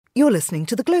You're listening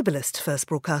to The Globalist, first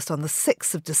broadcast on the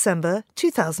 6th of December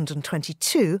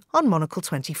 2022 on Monocle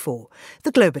 24.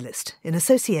 The Globalist, in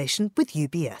association with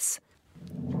UBS.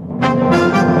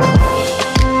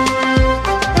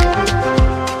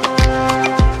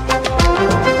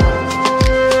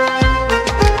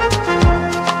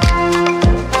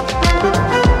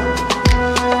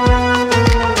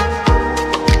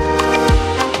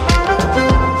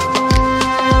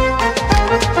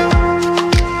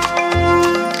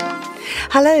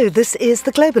 Hello, this is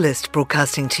The Globalist,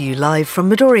 broadcasting to you live from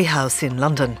Midori House in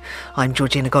London. I'm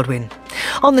Georgina Godwin.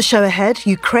 On the show ahead,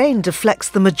 Ukraine deflects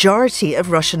the majority of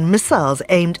Russian missiles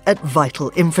aimed at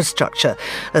vital infrastructure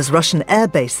as Russian air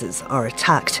bases are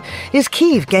attacked. Is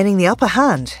Kyiv gaining the upper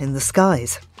hand in the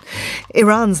skies?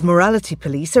 Iran's morality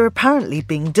police are apparently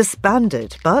being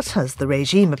disbanded, but as the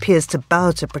regime appears to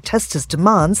bow to protesters'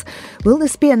 demands, will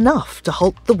this be enough to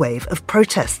halt the wave of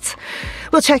protests?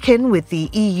 We'll check in with the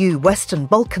EU Western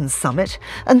Balkans Summit,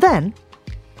 and then...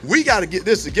 We got to get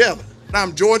this together.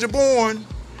 I'm Georgia born.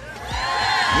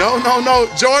 No,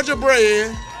 Georgia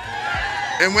bred.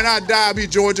 And when I die, I'll be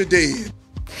Georgia dead.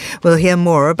 We'll hear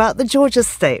more about the Georgia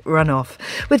state runoff,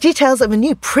 with details of a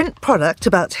new print product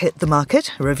about to hit the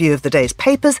market, a review of the day's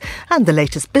papers and the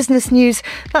latest business news.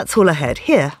 That's all ahead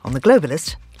here on The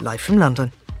Globalist, live from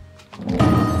London.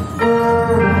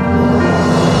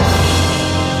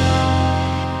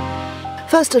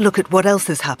 First, a look at what else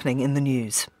is happening in the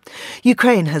news.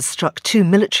 Ukraine has struck 2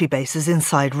 military bases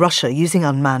inside Russia using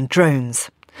unmanned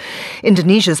drones.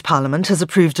 Indonesia's parliament has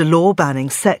approved a law banning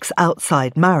sex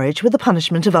outside marriage with a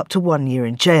punishment of up to 1 year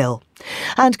in jail.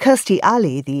 And Kirstie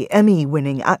Alley, the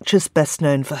Emmy-winning actress best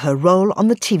known for her role on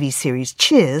the TV series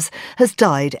Cheers, has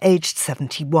died aged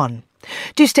 71.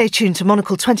 Do stay tuned to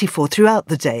Monocle 24 throughout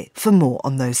the day for more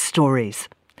on those stories.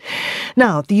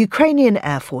 Now, the Ukrainian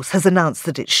Air Force has announced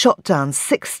that it shot down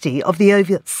 60 of the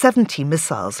over 70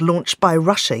 missiles launched by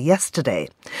Russia yesterday.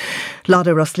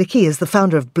 Lada Roslycki is the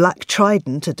founder of Black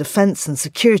Trident, a defence and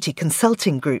security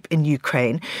consulting group in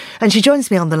Ukraine, and she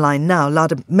joins me on the line now.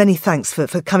 Lada, many thanks for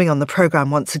coming on the programme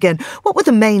once again. What were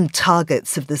the main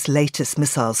targets of this latest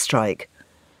missile strike?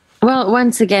 Well,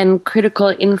 once again, critical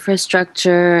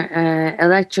infrastructure,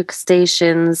 electric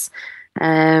stations,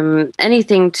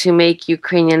 anything to make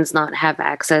Ukrainians not have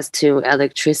access to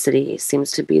electricity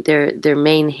seems to be their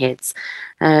main hits.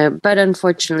 But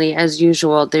unfortunately, as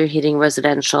usual, they're hitting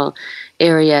residential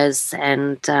areas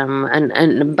and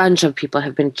a bunch of people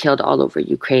have been killed all over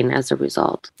Ukraine as a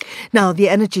result. Now, the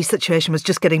energy situation was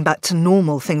just getting back to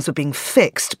normal. Things were being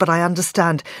fixed, but I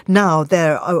understand now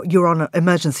you're on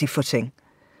emergency footing.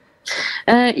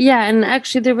 Yeah, and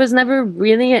actually there was never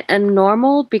really a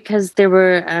normal because we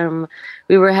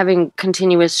were having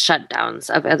continuous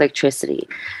shutdowns of electricity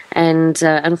and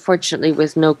unfortunately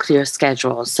with no clear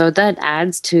schedule. So that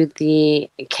adds to the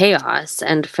chaos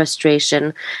and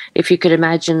frustration if you could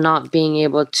imagine not being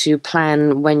able to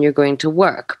plan when you're going to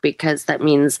work, because that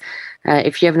means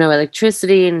if you have no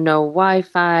electricity, no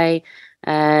Wi-Fi,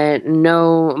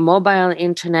 no mobile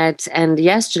internet, and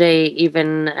yesterday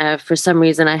even for some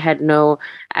reason I had no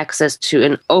access to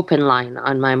an open line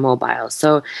on my mobile.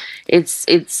 So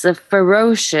it's a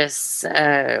ferocious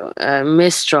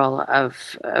mistral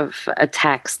of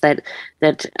attacks that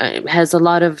has a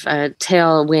lot of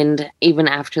tailwind even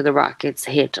after the rockets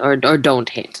hit or don't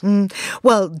hit.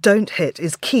 Well, don't hit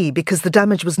is key because the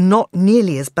damage was not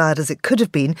nearly as bad as it could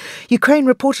have been. Ukraine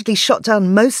reportedly shot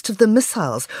down most of the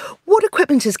missiles. What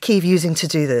equipment is Kyiv using to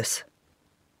do this?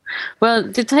 Well,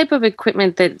 the type of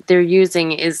equipment that they're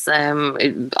using is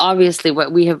obviously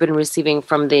what we have been receiving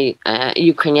from the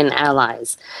Ukrainian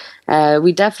allies.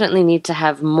 We definitely need to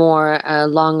have more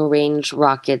long-range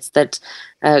rockets that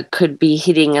could be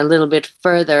hitting a little bit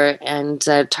further and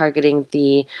targeting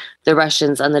the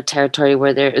Russians on the territory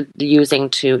where they're using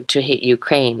to hit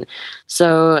Ukraine.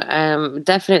 So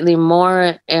definitely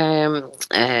more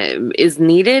is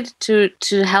needed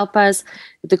to help us.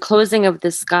 The closing of the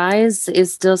skies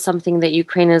is still something that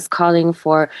Ukraine is calling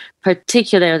for,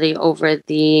 particularly over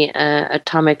the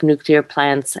atomic nuclear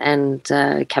plants and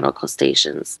chemical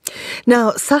stations.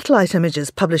 Now, satellite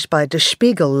images published by Der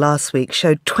Spiegel last week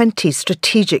showed 20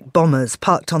 strategic bombers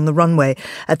parked on the runway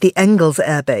at the Engels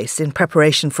Air Base in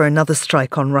preparation for another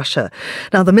strike on Russia.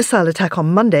 Now, the missile attack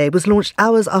on Monday was launched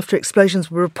hours after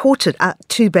explosions were reported at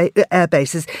 2 air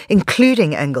bases,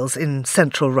 including Engels in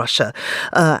central Russia.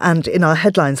 And in our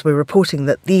headlines, we're reporting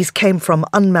that these came from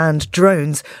unmanned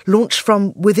drones launched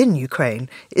from within Ukraine.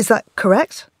 Is that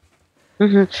correct?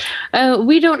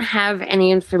 We don't have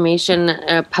any information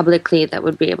publicly that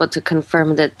would be able to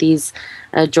confirm that these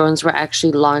drones were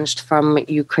actually launched from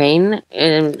Ukraine.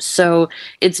 So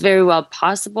it's very well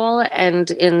possible. And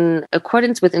in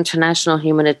accordance with international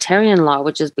humanitarian law,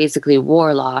 which is basically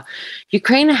war law,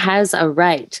 Ukraine has a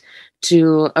right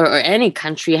to, or any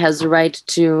country has a right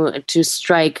to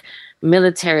strike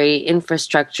military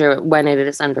infrastructure when it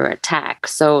is under attack.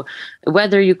 So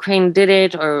whether Ukraine did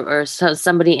it or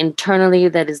somebody internally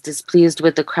that is displeased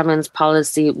with the Kremlin's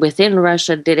policy within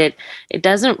Russia did it, it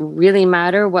doesn't really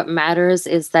matter. What matters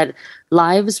is that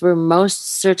lives were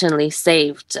most certainly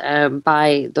saved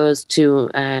by those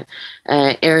two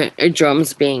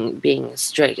airdromes being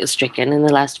stricken in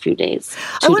the last few days.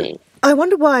 I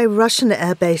wonder why Russian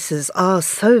air bases are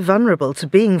so vulnerable to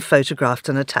being photographed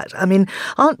and attacked. I mean,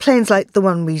 aren't planes like the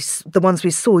ones we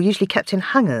saw usually kept in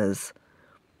hangars?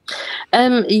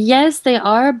 Yes, they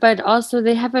are, but also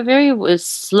they have a very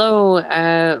slow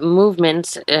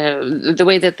movement. The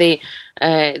way that they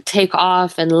take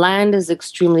off and land is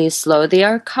extremely slow. They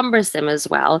are cumbersome as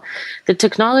well. The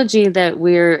technology that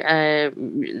we're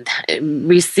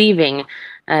receiving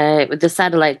with the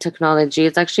satellite technology,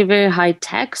 it's actually very high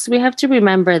tech. So we have to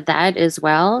remember that as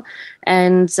well.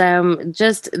 And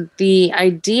just the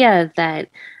idea that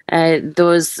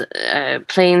those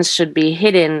planes should be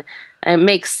hidden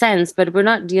makes sense, but we're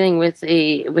not dealing with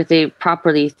a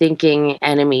properly thinking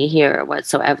enemy here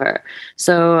whatsoever.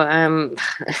 So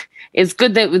it's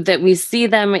good that we see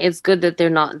them. It's good that they're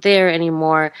not there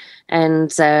anymore,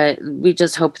 and we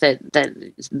just hope that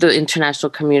the international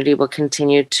community will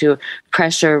continue to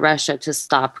pressure Russia to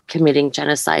stop committing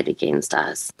genocide against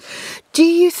us. Do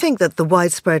you think that the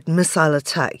widespread missile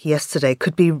attack yesterday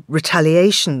could be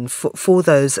retaliation for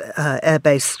those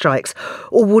air-based strikes,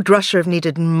 or would Russia have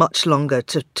needed much longer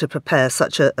to prepare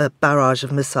such a barrage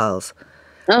of missiles?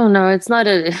 Oh no, it's not.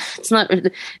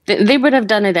 They would have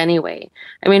done it anyway.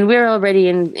 I mean, we're already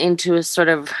into a sort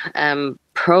of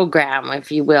program,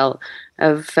 if you will,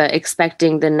 of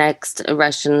expecting the next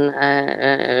Russian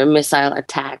missile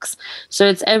attacks. So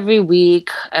it's every week.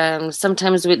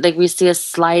 Sometimes we see a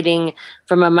sliding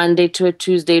from a Monday to a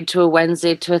Tuesday to a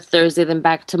Wednesday to a Thursday, then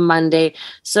back to Monday.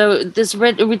 So this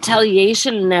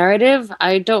retaliation narrative,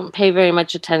 I don't pay very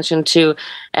much attention to,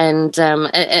 and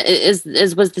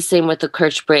it was the same with the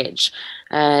Kerch Bridge.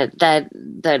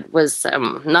 That was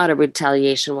not a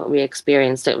retaliation. What we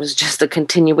experienced, it was just a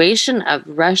continuation of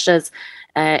Russia's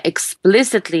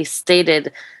explicitly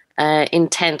stated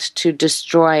intent to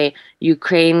destroy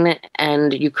Ukraine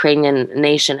and Ukrainian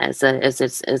nation as an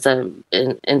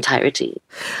entirety.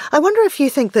 I wonder if you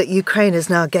think that Ukraine is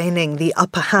now gaining the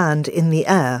upper hand in the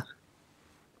air.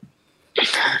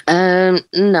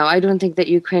 No, I don't think that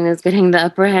Ukraine is getting the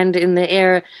upper hand in the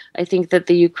air. I think that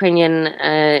the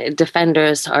Ukrainian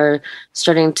defenders are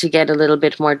starting to get a little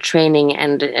bit more training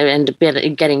and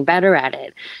getting better at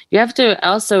it. You have to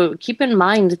also keep in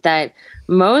mind that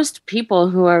most people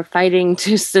who are fighting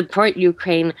to support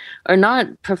Ukraine are not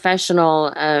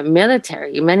professional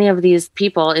military. Many of these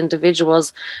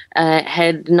individuals,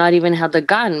 had not even held a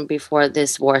gun before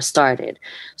this war started.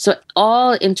 So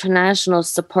all international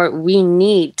support we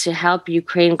need to help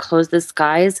Ukraine close the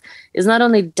skies is not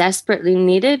only desperately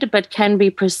needed, but can be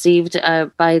perceived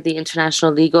by the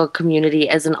international legal community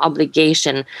as an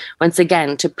obligation, once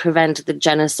again, to prevent the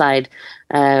genocide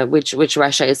which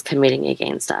Russia is committing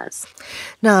against us.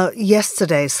 Now,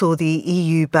 yesterday saw the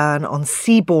EU ban on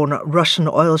seaborne Russian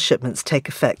oil shipments take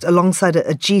effect, alongside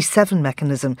a G7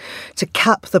 mechanism to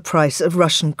cap the price of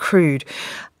Russian crude.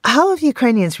 How have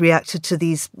Ukrainians reacted to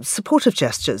these supportive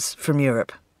gestures from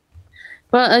Europe?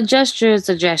 Well, a gesture is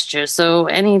a gesture. So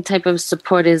any type of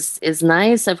support is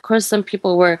nice. Of course, some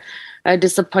people were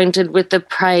disappointed with the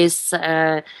price,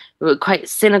 quite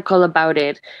cynical about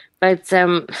it. But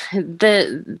the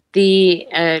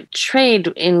trade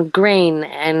in grain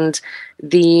and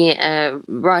the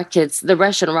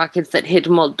Russian rockets that hit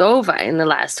Moldova in the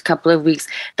last couple of weeks,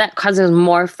 that causes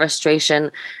more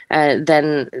frustration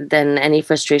than any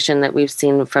frustration that we've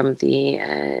seen from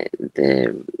the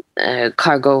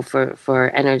cargo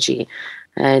for energy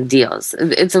deals.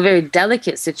 It's a very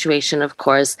delicate situation, of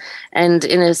course, and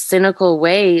in a cynical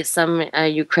way, some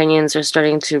Ukrainians are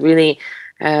starting to really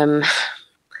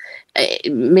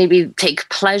maybe take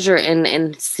pleasure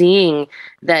in seeing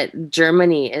that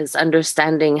Germany is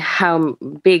understanding how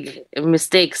big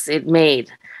mistakes it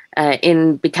made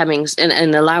in becoming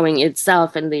and allowing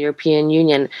itself and the European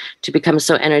Union to become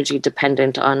so energy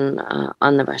dependent on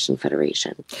the Russian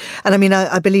Federation. And I mean,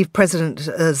 I believe President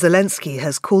Zelensky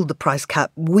has called the price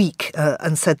cap weak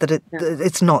and said that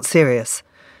it's not serious.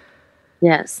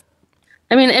 Yes.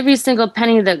 I mean, every single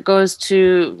penny that goes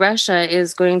to Russia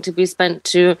is going to be spent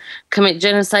to commit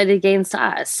genocide against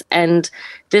us. And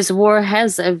this war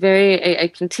has I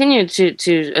continue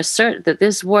to assert that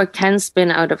this war can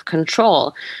spin out of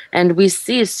control. And we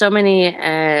see so many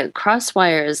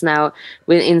crosswires now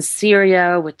in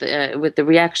Syria, with the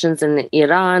reactions in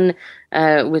Iran,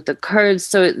 with the Kurds.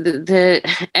 So the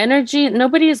energy,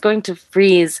 nobody is going to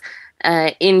freeze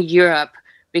in Europe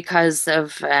because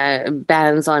of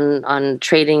bans on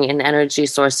trading in energy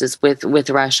sources with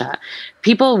Russia.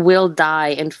 People will die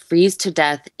and freeze to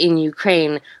death in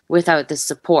Ukraine without the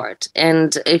support.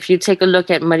 And if you take a look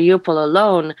at Mariupol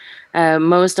alone,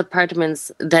 most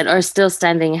apartments that are still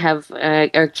standing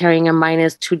are carrying a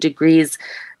 -2 degrees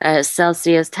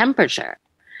Celsius temperature.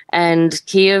 And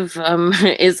Kyiv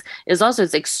is also,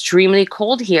 it's extremely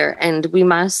cold here, and we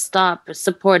must stop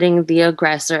supporting the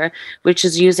aggressor, which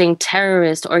is using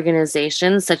terrorist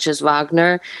organizations such as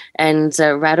Wagner and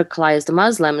radicalized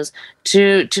Muslims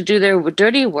to do their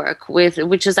dirty work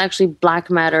which is actually black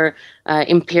matter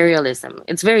imperialism.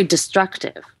 It's very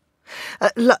destructive.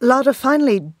 Lada,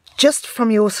 finally, just from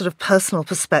your sort of personal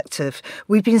perspective,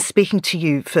 we've been speaking to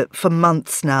you for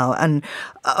months now, and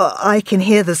I can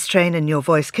hear the strain in your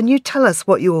voice. Can you tell us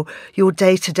what your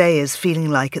day-to-day is feeling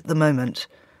like at the moment?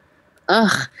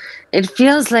 It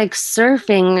feels like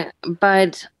surfing,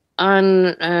 but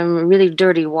on really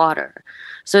dirty water.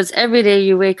 So it's every day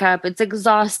you wake up. It's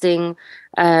exhausting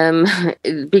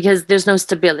because there's no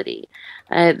stability.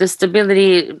 The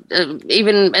stability,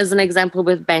 even as an example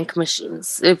with bank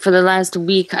machines. For the last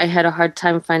week, I had a hard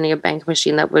time finding a bank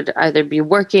machine that would either be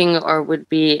working or would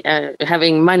be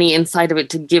having money inside of it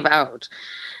to give out.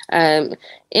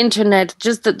 Internet,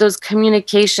 just those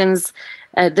communications,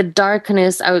 the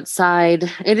darkness outside.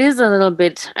 It is a little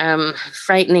bit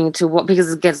frightening because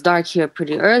it gets dark here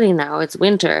pretty early now. It's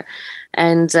winter.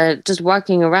 And just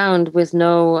walking around with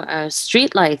no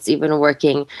street lights even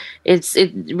working, it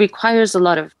requires a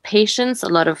lot of patience,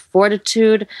 a lot of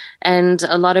fortitude, and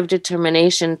a lot of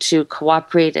determination to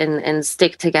cooperate and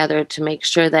stick together to make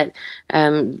sure that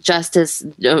justice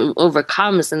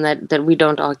overcomes and that we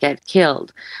don't all get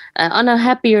killed. On a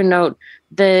happier note,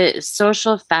 the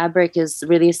social fabric is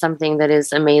really something that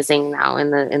is amazing now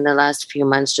in the last few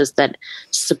months. Just that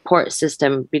support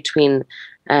system between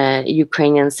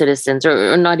Ukrainian citizens,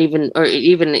 or even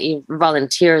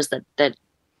volunteers that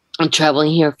are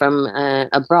traveling here from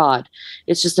abroad.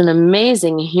 It's just an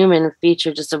amazing human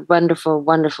feature, just a wonderful,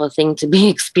 wonderful thing to be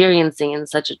experiencing in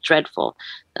such a dreadful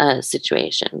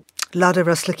situation. Lada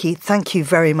Ruslicki, thank you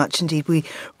very much indeed. We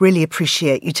really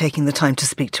appreciate you taking the time to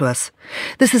speak to us.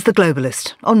 This is The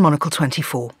Globalist on Monocle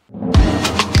 24.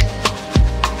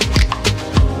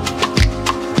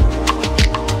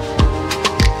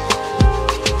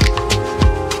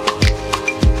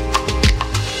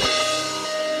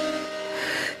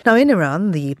 Now, in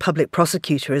Iran, the public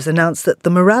prosecutor has announced that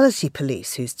the morality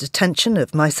police, whose detention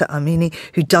of Mahsa Amini,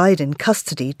 who died in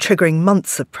custody, triggering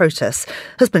months of protests,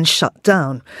 has been shut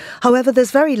down. However,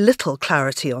 there's very little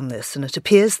clarity on this, and it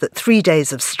appears that 3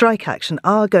 days of strike action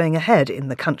are going ahead in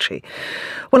the country.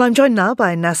 Well, I'm joined now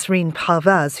by Nasreen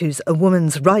Parvaz, who's a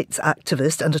women's rights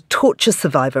activist and a torture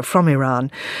survivor from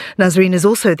Iran. Nasreen is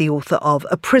also the author of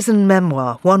a prison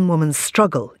memoir, One Woman's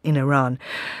Struggle in Iran.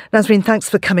 Nasreen, thanks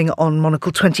for coming on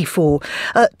Monocle 24.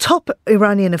 Top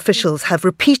Iranian officials have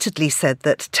repeatedly said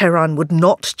that Tehran would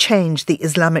not change the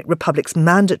Islamic Republic's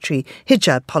mandatory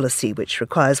hijab policy, which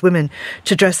requires women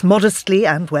to dress modestly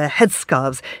and wear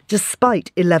headscarves,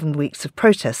 despite 11 weeks of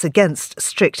protests against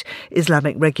strict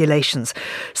Islamic regulations.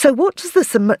 So what does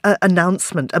this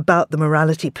announcement about the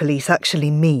morality police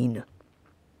actually mean?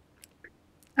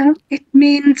 It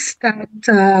means that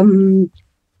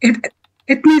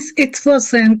it means it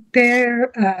wasn't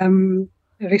their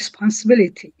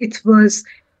responsibility. It was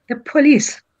the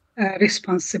police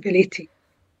responsibility.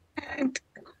 And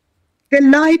the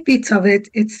lie bit of it,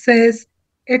 it says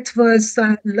it was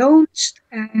launched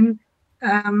and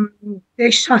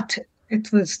they shot it.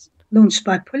 It was launched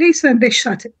by police and they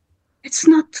shot it. It's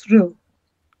not true.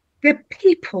 The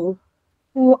people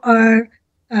who are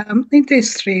in the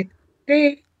street,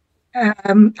 they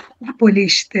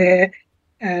abolished the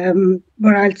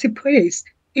morality police.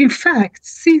 In fact,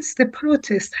 since the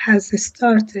protest has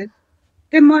started,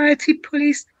 the morality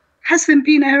police hasn't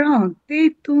been around. They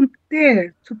don't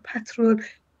dare to patrol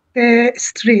the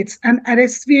streets and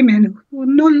arrest women who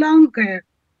no longer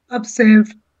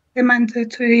observe the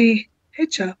mandatory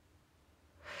hijab.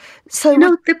 So,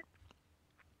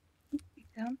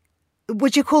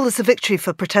 would you call this a victory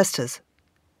for protesters?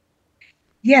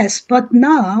 Yes, but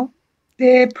now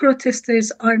the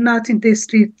protesters are not in the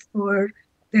street for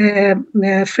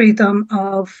the freedom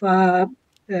of,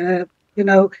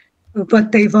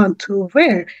 what they want to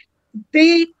wear.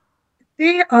 They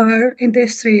are in the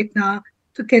street now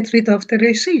to get rid of the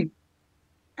regime.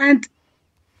 And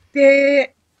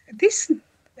this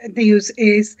news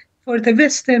is for the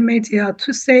Western media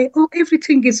to say, oh,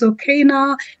 everything is okay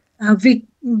now. We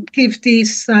give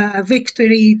this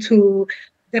victory to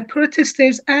the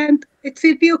protesters and it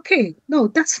will be okay. No,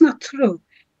 that's not true.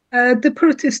 The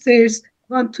protesters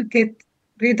want to get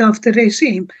rid of the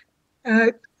regime,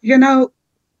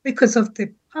 because of the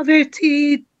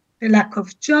poverty, the lack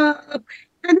of job,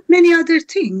 and many other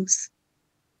things.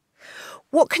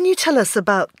 What can you tell us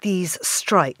about these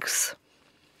strikes?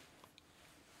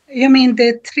 You mean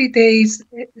the 3 days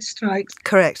strikes?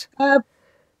 Correct.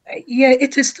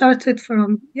 It started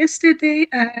from yesterday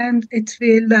and it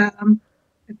will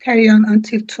carry on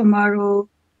until tomorrow.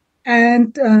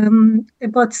 And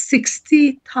about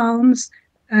 60 towns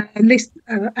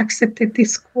accepted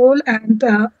this call and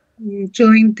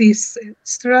joined this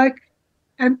strike.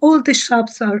 And all the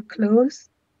shops are closed.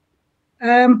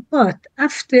 But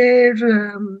after,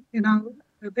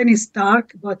 when it's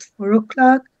dark, about 4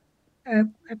 o'clock,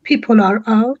 people are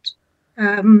out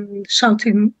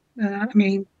shouting,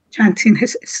 chanting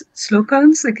his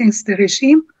slogans against the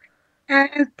regime.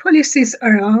 And police is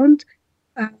around.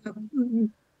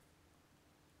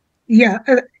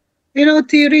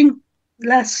 During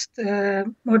last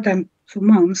more than 2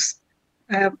 months,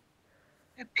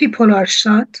 people are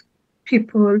shot.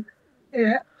 People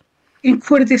in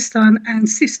Kurdistan and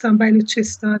Sistan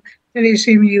Balochistan, the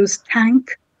regime used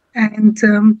tanks and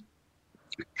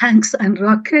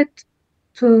rocket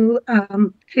to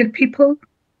kill people.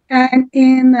 And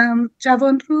in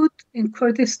Javanrud in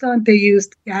Kurdistan, they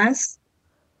used gas.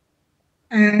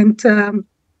 And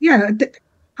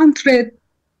 100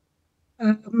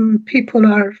 people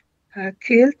are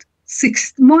killed,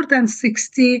 more than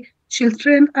 60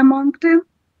 children among them,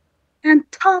 and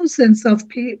thousands of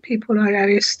people are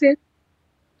arrested.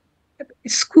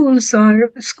 Schools are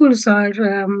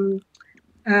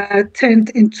turned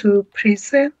into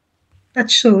prison.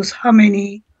 That shows how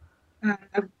many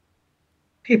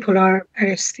people are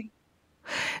arrested.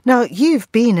 Now,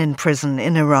 you've been in prison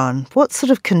in Iran. What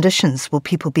sort of conditions will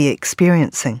people be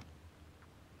experiencing?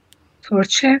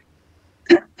 Torture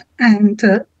and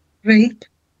rape.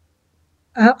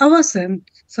 I wasn't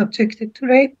subjected to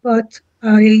rape, but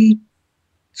I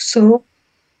saw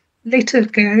little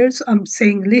girls. I'm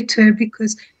saying little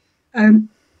because,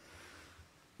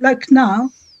 like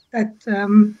now, that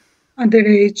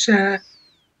underage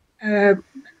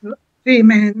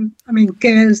women,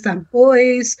 girls and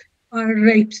boys are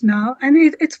raped now, and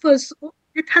it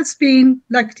has been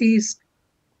like these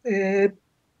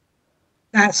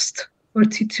last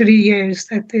 43 years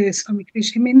that the Islamic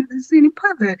regime is in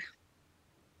power.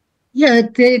 Yeah,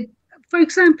 for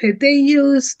example, they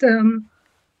used.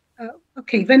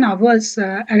 When I was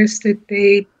arrested,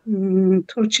 they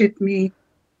tortured me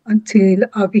until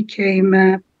I became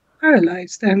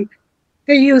paralyzed, and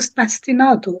they used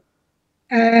bastinado.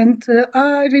 And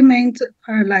I remained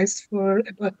paralyzed for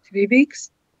about 3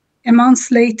 weeks. A month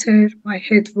later, my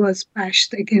head was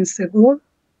bashed against the wall.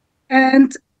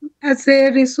 And as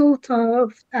a result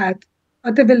of that,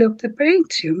 I developed a brain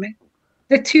tumor.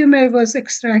 The tumor was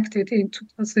extracted in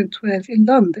 2012 in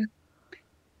London.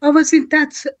 I was in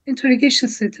that interrogation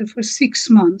center for 6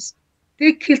 months.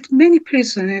 They killed many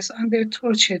prisoners under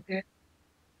torture there.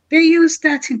 They used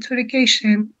that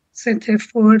interrogation center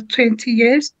for 20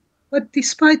 years. But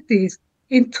despite this,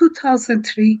 in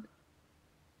 2003,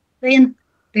 when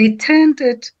they turned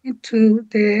it into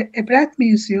the Ebrat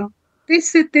Museum, they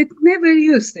said they'd never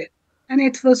used it. And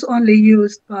it was only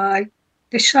used by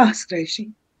the Shah's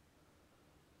regime.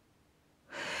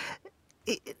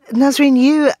 Nasreen,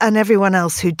 you and everyone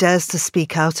else who dares to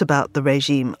speak out about the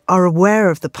regime are aware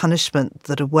of the punishment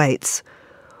that awaits.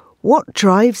 What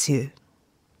drives you?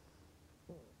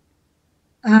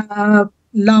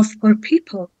 Love for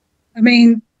people.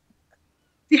 We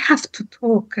have to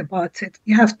talk about it.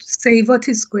 We have to say what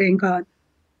is going on.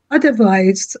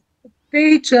 Otherwise,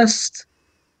 they just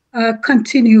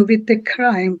continue with the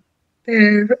crime.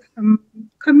 They're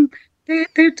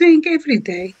doing every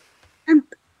day. And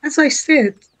as I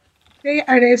said, they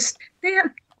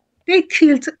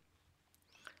killed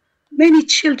many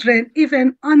children,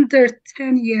 even under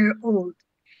 10-year-old.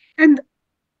 And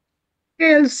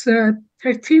girls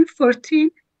 13,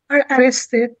 14 are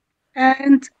arrested.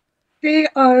 And they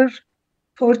are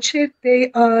tortured, they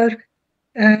are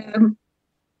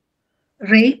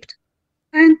raped.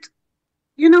 And,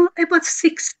 about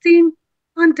 16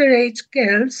 underage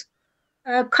girls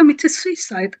committed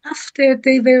suicide after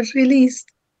they were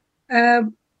released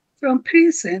from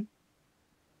prison.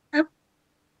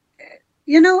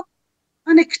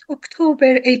 On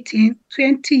October 18,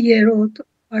 20-year-old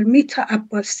Armita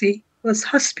Abbasi was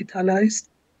hospitalized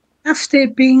after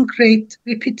being raped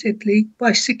repeatedly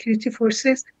by security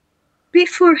forces.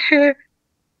 Before her,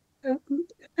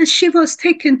 and she was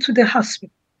taken to the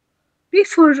hospital.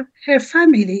 Before her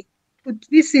family would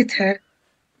visit her,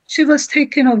 she was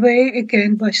taken away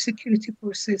again by security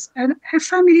forces, and her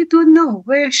family don't know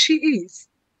where she is.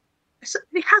 So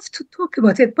we have to talk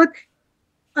about it, but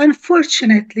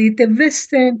unfortunately, the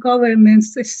Western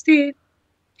governments still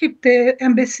keep the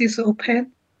embassies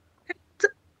open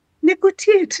and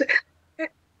negotiate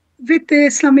with the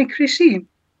Islamic regime.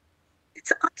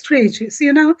 It's outrageous,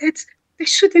 they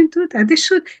shouldn't do that. They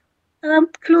should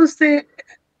close the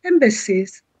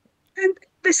embassies and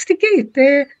investigate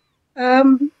the,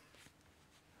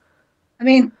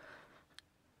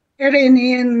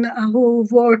 Iranian who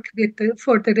work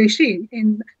for the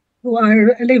regime who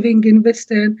are living in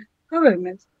Western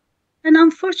governments. And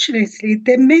unfortunately,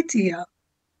 the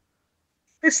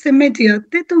Western media,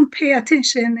 they don't pay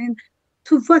attention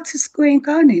to what is going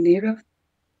on in Iran.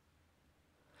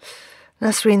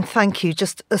 Nasreen, thank you.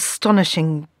 Just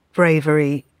astonishing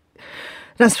bravery.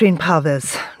 Nasreen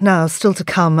Parvez, now still to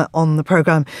come on the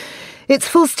programme. It's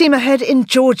full steam ahead in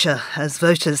Georgia as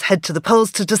voters head to the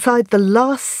polls to decide the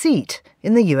last seat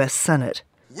in the US Senate.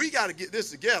 We got to get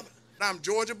this together. I'm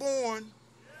Georgia born.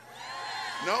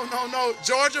 No,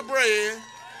 Georgia bred.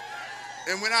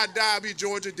 And when I die, I'll be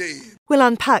Georgia dead. We'll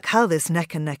unpack how this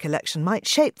neck-and-neck election might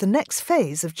shape the next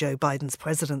phase of Joe Biden's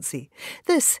presidency.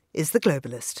 This is The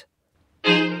Globalist.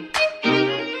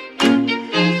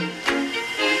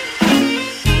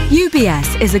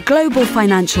 UBS is a global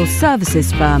financial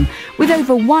services firm with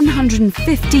over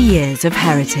 150 years of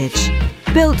heritage.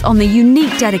 Built on the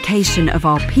unique dedication of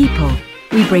our people,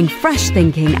 we bring fresh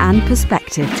thinking and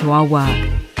perspective to our work.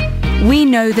 We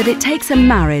know that it takes a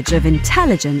marriage of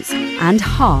intelligence and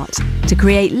heart to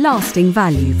create lasting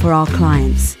value for our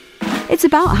clients. It's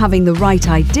about having the right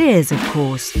ideas, of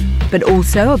course, but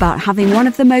also about having one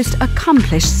of the most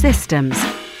accomplished systems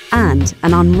and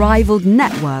an unrivaled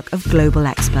network of global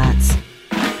experts.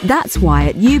 That's why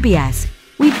at UBS,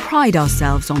 we pride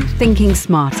ourselves on thinking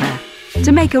smarter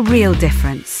to make a real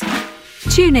difference.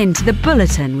 Tune in to The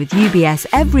Bulletin with UBS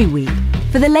every week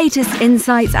for the latest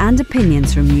insights and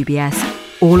opinions from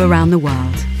UBS all around the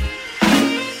world.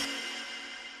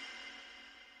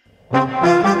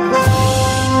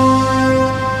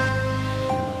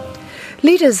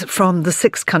 Leaders from the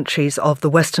 6 countries of the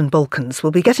Western Balkans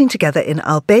will be getting together in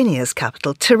Albania's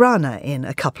capital, Tirana, in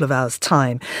a couple of hours'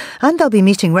 time. And they'll be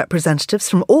meeting representatives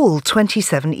from all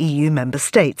 27 EU member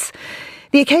states.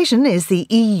 The occasion is the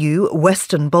EU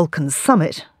Western Balkans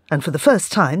Summit. And for the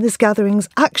first time, this gathering's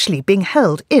actually being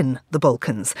held in the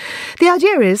Balkans. The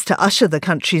idea is to usher the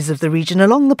countries of the region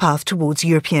along the path towards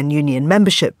European Union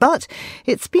membership. But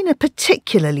it's been a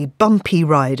particularly bumpy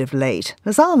ride of late,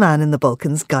 as our man in the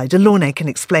Balkans, Guy Delaunay, can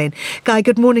explain. Guy,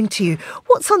 good morning to you.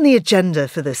 What's on the agenda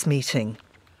for this meeting?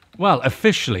 Well,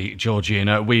 officially,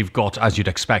 Georgina, we've got, as you'd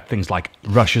expect, things like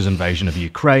Russia's invasion of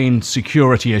Ukraine,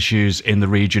 security issues in the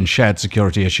region, shared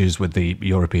security issues with the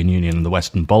European Union and the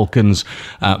Western Balkans,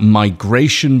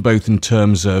 migration, both in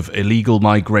terms of illegal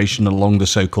migration along the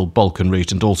so-called Balkan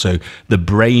route and also the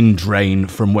brain drain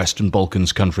from Western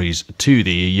Balkans countries to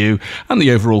the EU, and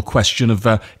the overall question of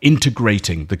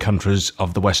integrating the countries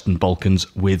of the Western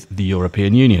Balkans with the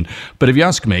European Union. But if you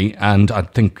ask me, and I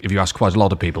think if you ask quite a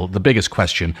lot of people, the biggest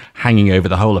question hanging over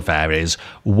the whole affair is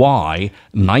why,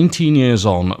 19 years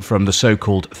on from the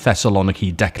so-called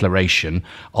Thessaloniki Declaration,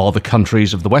 are the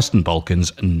countries of the Western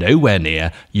Balkans nowhere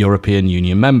near European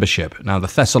Union membership. Now, the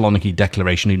Thessaloniki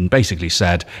Declaration even basically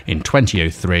said in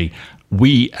 2003,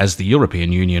 we, as the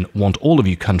European Union, want all of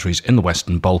you countries in the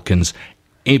Western Balkans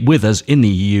with us in the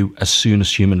EU as soon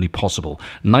as humanly possible.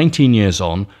 19 years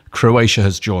on, Croatia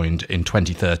has joined in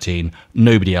 2013.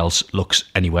 Nobody else looks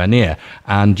anywhere near.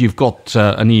 And you've got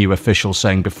an EU official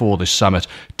saying before this summit,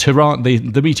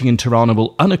 the meeting in Tirana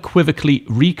will unequivocally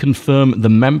reconfirm the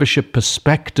membership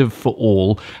perspective for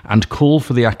all and call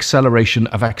for the acceleration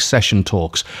of accession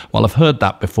talks. Well, I've heard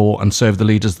that before, and so have the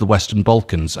leaders of the Western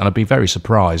Balkans, and I'd be very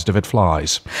surprised if it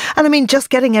flies. And just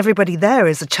getting everybody there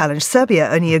is a challenge. Serbia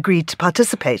only agreed to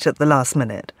participate at the last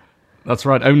minute. That's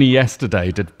right. Only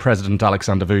yesterday did President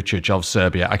Alexander Vučić of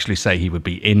Serbia actually say he would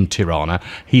be in Tirana.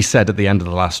 He said at the end of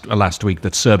the last week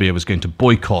that Serbia was going to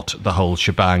boycott the whole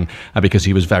shebang because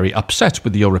he was very upset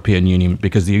with the European Union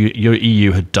because the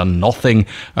EU had done nothing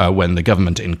when the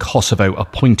government in Kosovo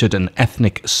appointed an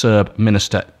ethnic Serb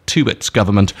minister to its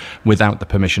government without the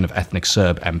permission of ethnic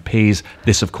Serb MPs.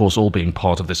 This, of course, all being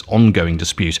part of this ongoing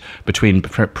dispute between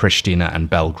Pristina and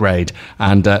Belgrade.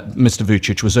 And Mr.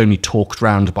 Vučić was only talked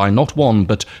round by not one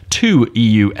but two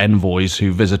EU envoys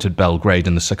who visited Belgrade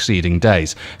in the succeeding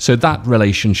days. So that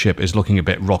relationship is looking a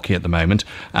bit rocky at the moment.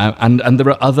 And there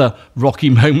are other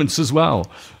rocky moments as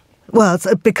well. Well, it's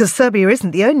because Serbia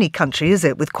isn't the only country, is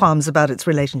it, with qualms about its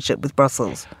relationship with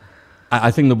Brussels? I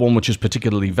think the one which is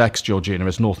particularly vexed, Georgina,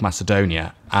 is North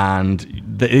Macedonia. And,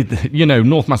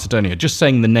 North Macedonia, just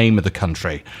saying the name of the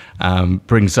country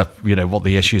brings up, what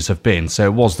the issues have been. So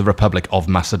it was the Republic of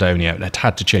Macedonia. It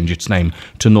had to change its name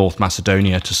to North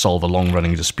Macedonia to solve a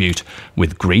long-running dispute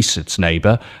with Greece, its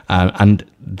neighbour. And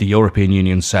the European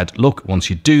Union said, look, once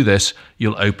you do this,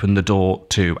 you'll open the door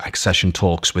to accession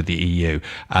talks with the EU.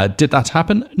 Did that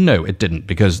happen? No, it didn't,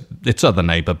 because its other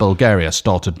neighbour, Bulgaria,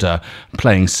 started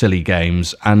playing silly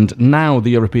games. And now the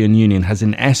European Union has,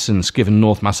 in essence, given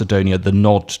North Macedonia the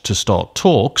nod to start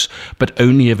talks, but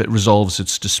only if it resolves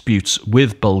its disputes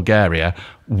with Bulgaria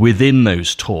within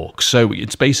those talks. So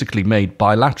it's basically made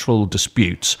bilateral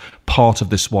disputes part of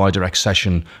this wider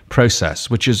accession process,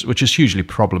 which is hugely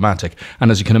problematic.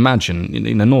 And as you can imagine,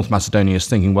 North Macedonia is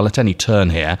thinking, well, at any turn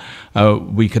here,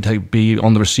 we could be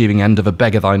on the receiving end of a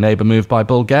beggar thy neighbour move by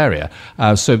Bulgaria.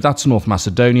 So that's North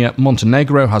Macedonia.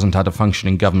 Montenegro hasn't had a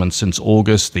functioning government since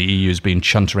August. The EU's been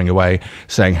chuntering away,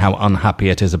 saying how unhappy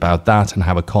it is about that and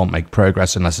how it can't make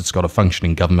progress unless it's got a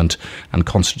functioning government and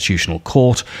constitutional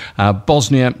court.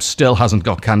 Bosnia still hasn't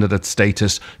got candidate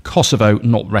status. Kosovo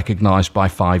not recognised by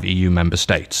 5 EU member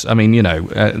states. I mean,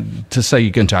 to say you're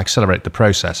going to accelerate the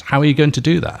process, how are you going to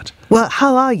do that? Well,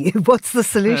 how are you? What's the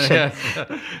solution?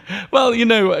 Well,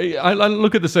 I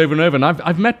look at this over and over, and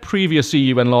I've met previous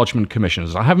EU enlargement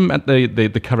commissioners. I haven't met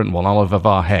the current one, Oliver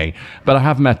Varhey, but I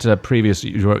have met previous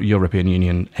European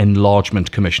Union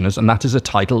enlargement commissioners, and that is a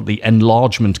title, the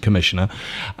enlargement commissioner.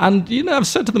 And, I've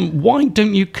said to them, why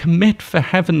don't you commit, for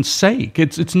heaven's sake?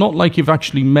 It's not like you've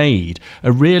actually made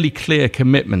a really clear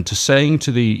commitment to saying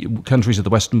to the countries of the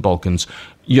Western Balkans,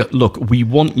 look, we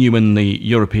want you in the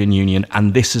European Union,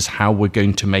 and this is how we're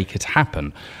going to make it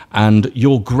happen. And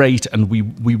you're great, and we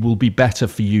will be better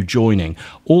for you joining.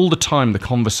 All the time, the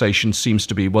conversation seems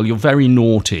to be, well, you're very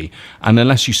naughty, and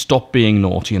unless you stop being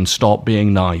naughty and start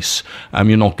being nice,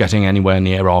 you're not getting anywhere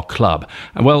near our club.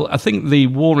 And well, I think the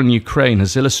war in Ukraine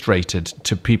has illustrated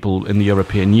to people in the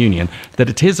European Union that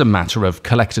it is a matter of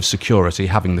collective security,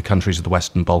 having the countries of the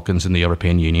Western Balkans in the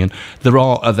European Union. There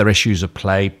are other issues at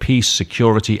play: peace,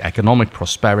 security, economic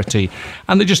prosperity,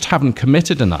 and they just haven't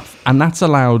committed enough. And that's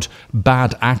allowed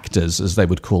bad actors, as they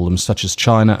would call them, such as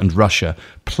China and Russia,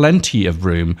 plenty of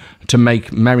room to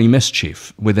make merry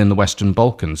mischief within the Western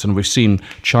Balkans. And we've seen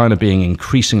China being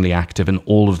increasingly active in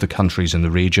all of the countries in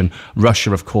the region.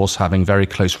 Russia, of course, having very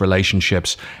close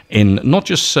relationships in not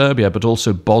just Serbia, but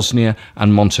also Bosnia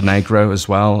and Montenegro as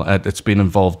well. It's been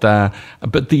involved there.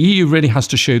 But the EU really has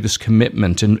to show this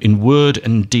commitment in word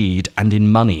and deed and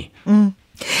in money. Mm.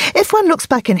 If one looks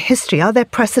back in history, are there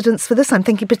precedents for this? I'm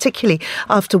thinking particularly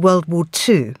after World War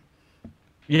II.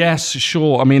 Yes,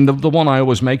 sure. I mean, the one I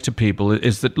always make to people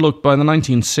is that, look, by the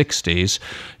 1960s,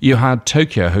 you had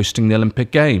Tokyo hosting the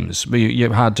Olympic Games.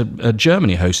 You had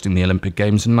Germany hosting the Olympic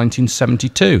Games in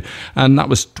 1972. And that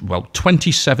was,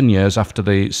 27 years after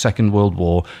the Second World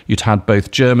War. You'd had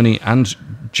both Germany and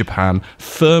Japan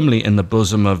firmly in the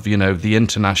bosom of, the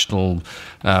international,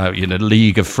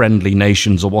 League of Friendly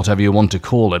Nations, or whatever you want to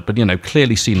call it, but,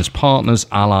 clearly seen as partners,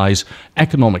 allies,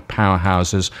 economic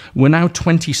powerhouses. We're now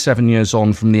 27 years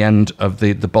on from the end of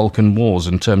the Balkan Wars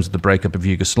in terms of the breakup of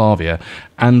Yugoslavia,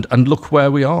 and look where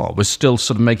we are. We're still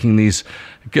sort of making these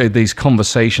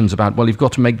conversations about, well, you've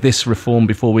got to make this reform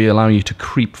before we allow you to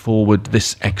creep forward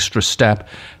this extra step.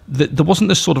 There wasn't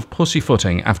this sort of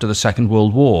pussyfooting after the Second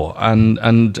World War, and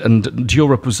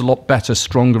Europe was a lot better,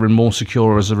 stronger and more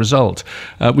secure as a result.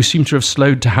 We seem to have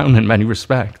slowed down in many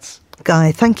respects.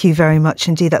 Guy, thank you very much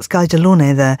indeed. That's Guy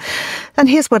Delaunay there. And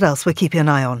here's what else we're keeping an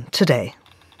eye on today.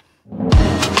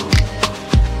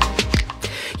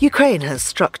 Ukraine has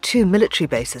struck 2 military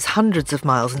bases hundreds of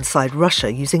miles inside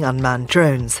Russia using unmanned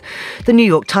drones. The New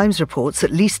York Times reports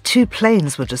at least 2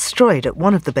 planes were destroyed at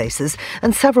one of the bases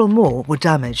and several more were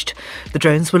damaged. The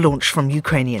drones were launched from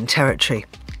Ukrainian territory.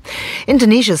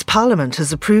 Indonesia's parliament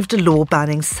has approved a law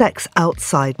banning sex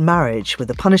outside marriage with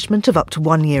a punishment of up to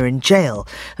 1 year in jail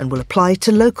and will apply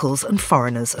to locals and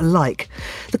foreigners alike.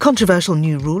 The controversial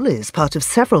new rule is part of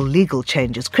several legal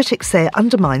changes critics say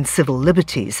undermine civil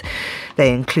liberties.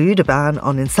 They include a ban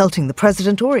on insulting the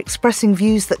president or expressing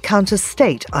views that counter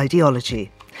state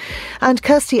ideology. And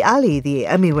Kirstie Alley, the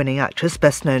Emmy-winning actress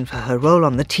best known for her role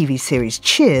on the TV series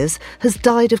Cheers, has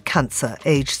died of cancer,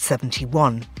 aged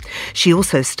 71. She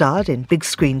also starred in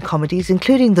big-screen comedies,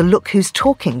 including the Look Who's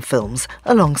Talking films,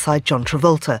 alongside John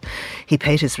Travolta. He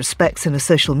paid his respects in a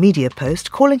social media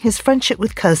post, calling his friendship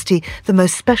with Kirstie the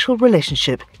most special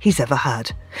relationship he's ever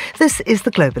had. This is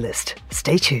The Globalist.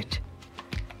 Stay tuned.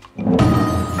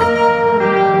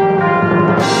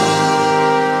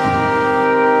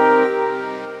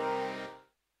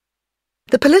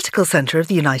 The political centre of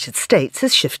the United States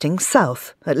is shifting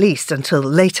south, at least until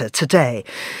later today.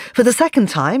 For the second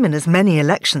time in as many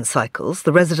election cycles,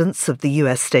 the residents of the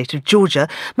US state of Georgia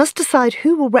must decide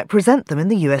who will represent them in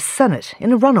the US Senate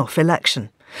in a runoff election.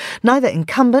 Neither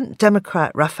incumbent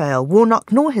Democrat Raphael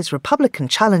Warnock nor his Republican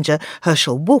challenger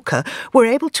Herschel Walker were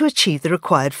able to achieve the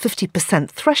required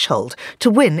 50% threshold to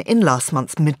win in last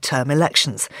month's midterm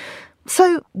elections.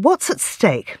 So, what's at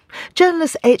stake?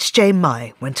 Journalist H.J.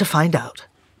 Mai went to find out.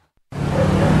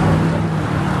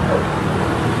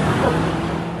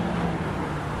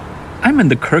 I'm in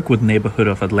the Kirkwood neighborhood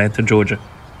of Atlanta, Georgia.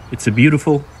 It's a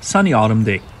beautiful, sunny autumn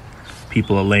day.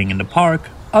 People are laying in the park,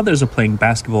 others are playing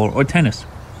basketball or tennis.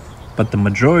 But the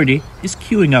majority is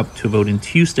queuing up to vote in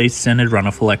Tuesday's Senate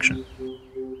runoff election.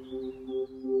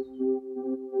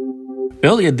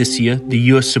 Earlier this year, the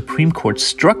US Supreme Court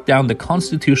struck down the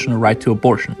constitutional right to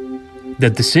abortion.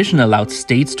 The decision allowed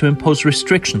states to impose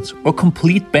restrictions or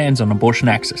complete bans on abortion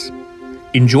access.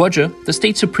 In Georgia, the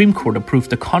state Supreme Court approved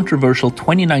the controversial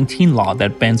 2019 law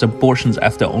that bans abortions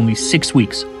after only 6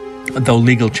 weeks, though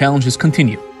legal challenges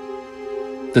continue.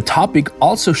 The topic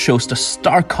also shows the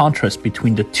stark contrast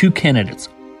between the two candidates.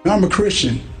 I'm a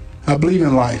Christian. I believe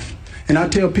in life. And I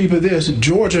tell people this,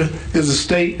 Georgia is a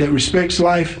state that respects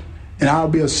life, and I'll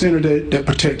be a senator that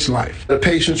protects life. The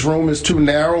patient's room is too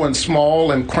narrow and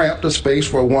small and cramped a space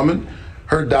for a woman,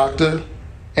 her doctor,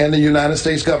 and the United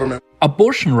States government.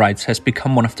 Abortion rights has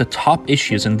become one of the top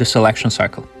issues in this election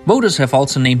cycle. Voters have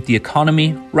also named the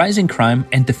economy, rising crime,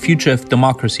 and the future of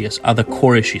democracy as other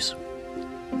core issues.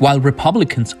 While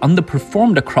Republicans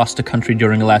underperformed across the country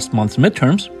during last month's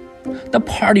midterms, the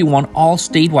party won all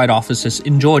statewide offices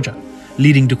in Georgia,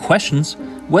 leading to questions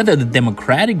whether the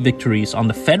Democratic victories on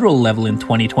the federal level in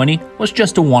 2020 was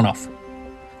just a one-off.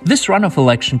 This runoff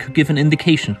election could give an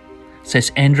indication,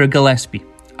 says Andrea Gillespie,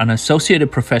 an associate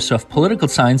professor of political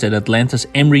science at Atlanta's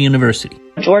Emory University.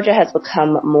 Georgia has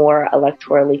become more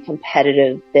electorally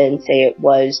competitive than, say, it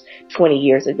was 20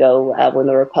 years ago when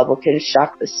the Republicans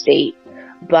shocked the state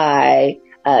by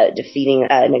defeating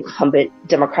an incumbent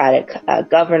Democratic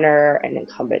governor, an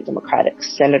incumbent Democratic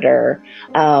senator,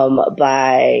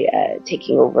 by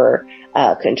taking over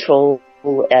control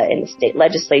in the state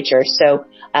legislature. So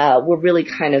we're really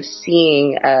kind of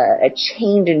seeing a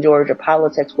change in Georgia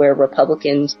politics where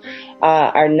Republicans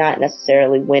are not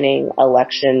necessarily winning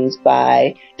elections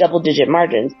by double-digit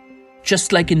margins.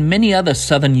 Just like in many other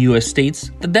southern U.S.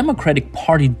 states, the Democratic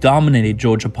Party dominated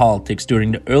Georgia politics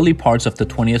during the early parts of the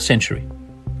 20th century.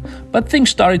 But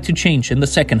things started to change in the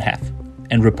second half,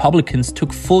 and Republicans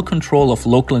took full control of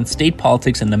local and state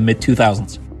politics in the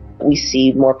mid-2000s. We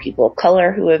see more people of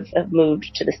color who have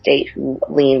moved to the state who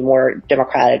lean more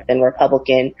Democratic than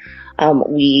Republican.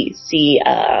 We see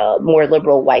more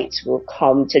liberal whites who have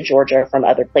come to Georgia from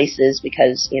other places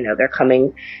because, you know, they're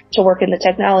coming to work in the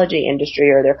technology industry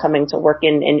or they're coming to work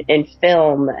in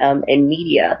film and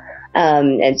media.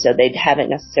 And so they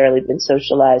haven't necessarily been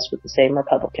socialized with the same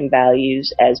Republican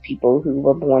values as people who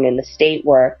were born in the state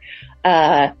were.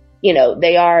 You know,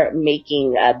 they are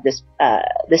making this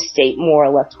state more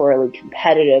electorally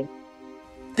competitive.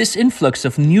 This influx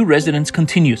of new residents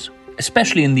continues,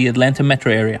 especially in the Atlanta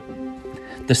metro area.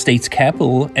 The state's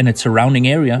capital and its surrounding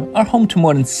area are home to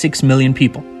more than 6 million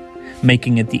people,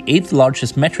 making it the 8th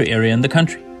largest metro area in the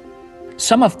country.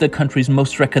 Some of the country's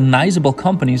most recognizable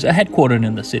companies are headquartered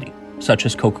in the city, such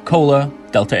as Coca-Cola,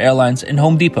 Delta Airlines, and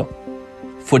Home Depot.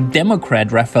 For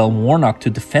Democrat Raphael Warnock to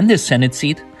defend his Senate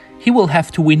seat, he will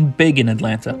have to win big in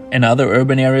Atlanta and other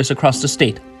urban areas across the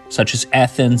state, such as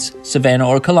Athens, Savannah,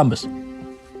 or Columbus.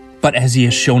 But as he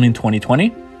has shown in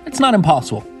 2020, it's not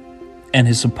impossible. And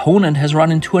his opponent has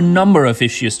run into a number of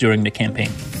issues during the campaign.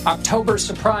 October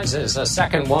surprises. A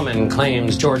second woman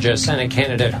claims Georgia Senate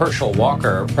candidate Herschel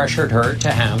Walker pressured her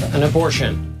to have an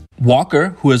abortion. Walker,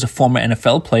 who is a former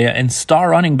NFL player and star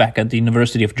running back at the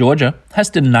University of Georgia, has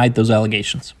denied those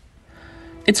allegations.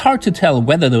 It's hard to tell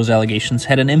whether those allegations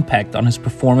had an impact on his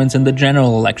performance in the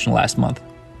general election last month.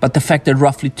 But the fact that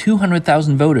roughly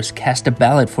 200,000 voters cast a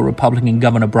ballot for Republican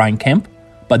Governor Brian Kemp,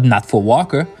 but not for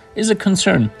Walker, is a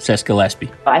concern, says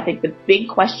Gillespie. I think the big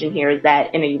question here is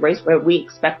that in a race where we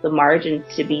expect the margins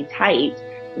to be tight,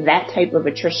 that type of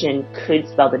attrition could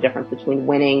spell the difference between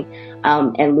winning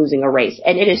and losing a race.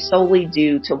 And it is solely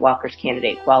due to Walker's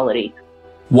candidate quality.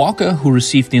 Walker, who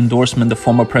received the endorsement of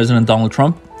former President Donald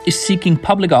Trump, is seeking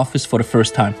public office for the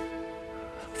first time.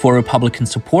 For Republican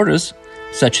supporters,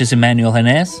 such as Emmanuel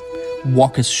Hanez,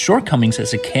 Walker's shortcomings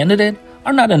as a candidate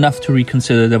are not enough to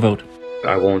reconsider the vote.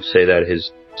 I won't say that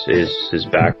his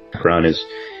background is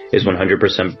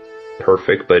 100%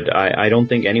 perfect, but I don't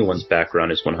think anyone's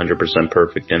background is 100%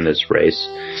 perfect in this race.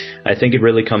 I think it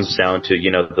really comes down to,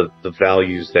 the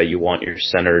values that you want your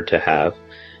senator to have.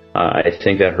 I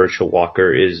think that Herschel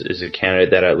Walker is a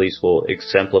candidate that at least will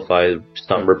exemplify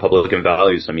some Republican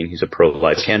values. I mean, he's a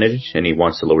pro-life candidate, and he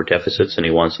wants to lower deficits, and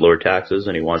he wants to lower taxes,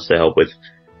 and he wants to help with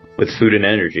food and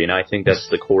energy, and I think that's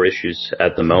the core issues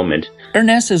at the moment.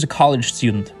 Ernest is a college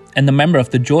student and a member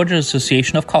of the Georgia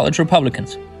Association of College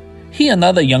Republicans. He and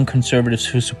other young conservatives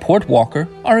who support Walker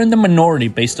are in the minority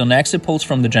based on exit polls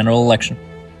from the general election.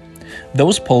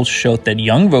 Those polls showed that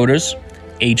young voters,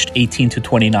 aged 18 to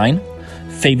 29,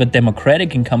 favored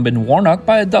Democratic incumbent Warnock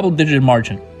by a double-digit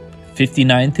margin,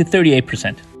 59 to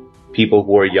 38%. People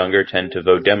who are younger tend to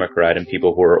vote Democrat, and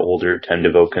people who are older tend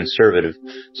to vote conservative.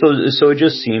 So it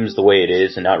just seems the way it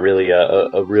is, and not really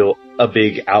a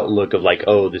big outlook of like,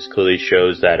 oh, this clearly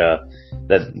shows that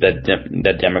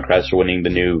Democrats are winning the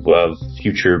new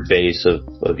future base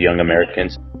of young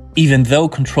Americans. Even though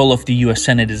control of the U.S.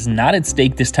 Senate is not at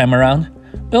stake this time around,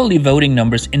 early voting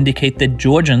numbers indicate that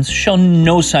Georgians show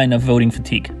no sign of voting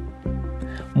fatigue.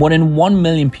 More than 1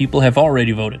 million people have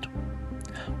already voted.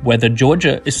 Whether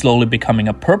Georgia is slowly becoming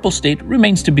a purple state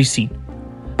remains to be seen.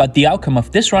 But the outcome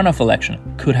of this runoff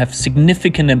election could have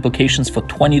significant implications for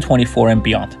 2024 and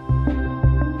beyond.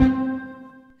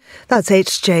 That's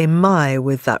H.J. Mai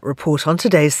with that report on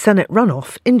today's Senate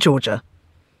runoff in Georgia.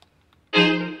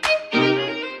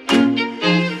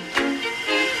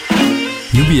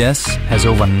 UBS has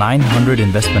over 900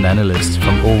 investment analysts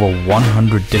from over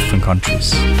 100 different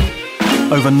countries.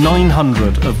 Over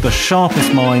 900 of the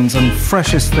sharpest minds and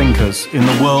freshest thinkers in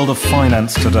the world of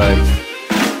finance today.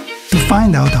 To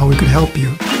find out how we could help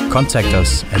you, contact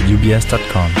us at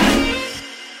ubs.com.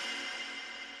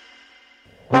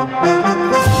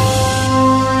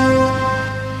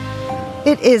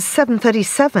 It is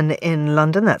 7:37 in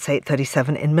London, that's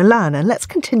 8:37 in Milan, and let's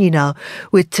continue now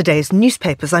with today's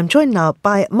newspapers. I'm joined now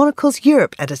by Monocle's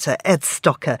Europe editor, Ed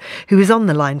Stocker, who is on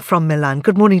the line from Milan.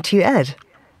 Good morning to you, Ed.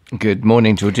 Good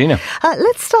morning, Georgina.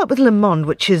 Let's start with Le Monde,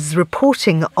 which is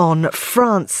reporting on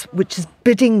France, which is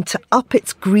bidding to up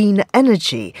its green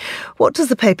energy. What does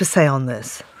the paper say on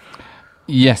this?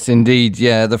 Yes, indeed.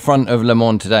 Yeah, the front of Le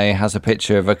Monde today has a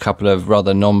picture of a couple of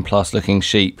rather nonplussed looking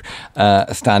sheep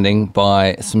standing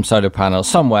by some solar panels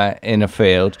somewhere in a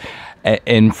field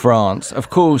in France. Of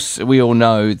course, we all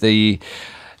know the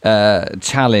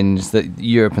challenge that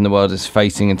Europe and the world is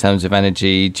facing in terms of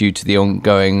energy due to the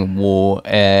ongoing war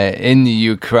in the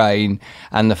Ukraine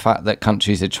and the fact that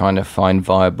countries are trying to find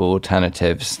viable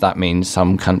alternatives. That means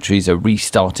some countries are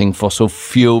restarting fossil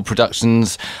fuel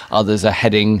productions, others are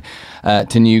heading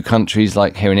to new countries,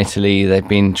 like here in Italy. They've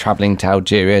been travelling to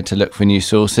Algeria to look for new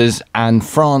sources, and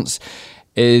France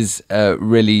is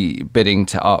really bidding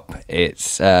to up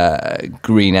its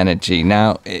green energy.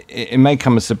 Now, it may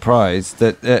come as a surprise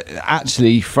that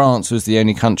actually France was the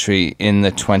only country in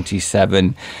the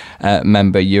 27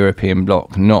 member European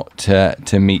bloc not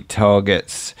to meet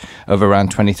targets of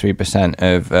around 23%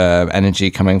 of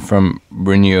energy coming from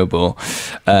renewable.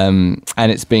 And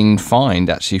it's being fined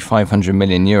actually 500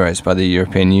 million euros by the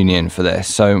European Union for this.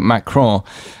 So Macron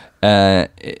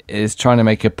is trying to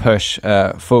make a push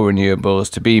for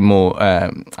renewables to be more,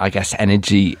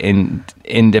 energy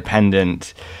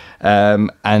independent.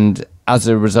 And as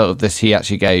a result of this, he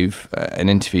actually gave an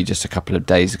interview just a couple of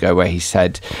days ago where he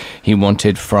said he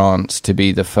wanted France to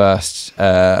be the first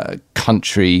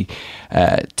country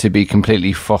to be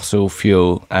completely fossil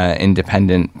fuel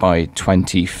independent by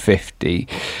 2050.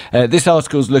 This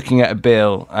article is looking at a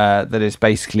bill that is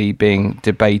basically being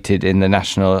debated in the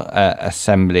National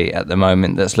Assembly at the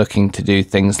moment that's looking to do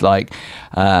things like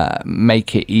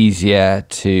make it easier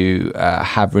to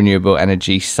have renewable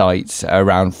energy sites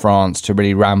around France to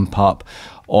really ramp up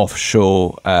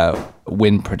offshore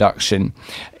wind production.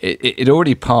 It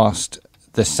already passed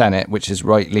the Senate, which is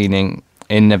right-leaning,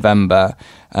 in November,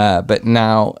 but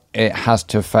now it has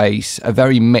to face a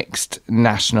very mixed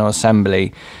National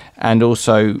Assembly and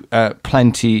also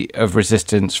plenty of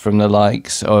resistance from the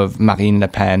likes of Marine Le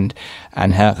Pen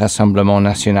and her Rassemblement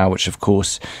National, which of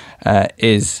course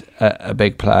is a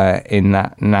big player in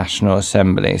that National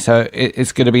Assembly. So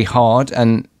it's going to be hard,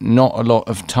 and not a lot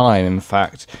of time. In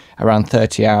fact, around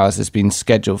 30 hours has been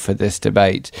scheduled for this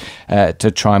debate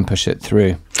to try and push it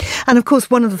through. And of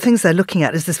course, one of the things they're looking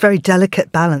at is this very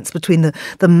delicate balance between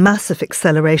the massive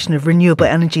acceleration of renewable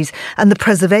energies and the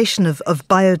preservation of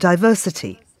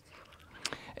biodiversity.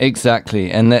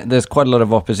 Exactly. And there's quite a lot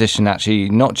of opposition, actually,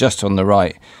 not just on the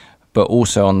right, but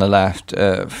also on the left,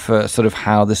 for sort of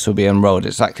how this will be unrolled.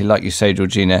 Exactly like you say,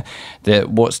 Georgina, that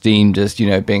what's deemed as,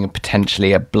 being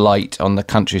potentially a blight on the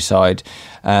countryside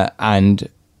and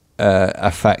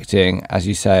affecting, as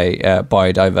you say,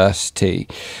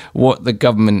 biodiversity. What the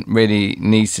government really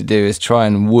needs to do is try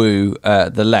and woo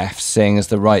the left, seeing as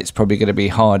the right's probably going to be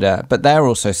harder. But they're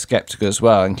also sceptical as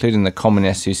well, including the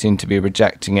communists who seem to be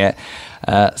rejecting it.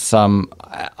 Some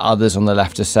others on the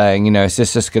left are saying, is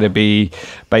this just going to be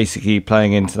basically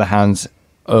playing into the hands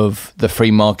of the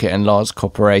free market and large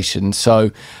corporations?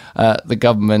 So the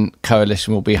government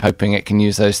coalition will be hoping it can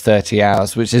use those 30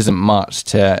 hours, which isn't much,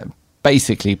 to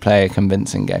basically play a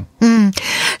convincing game.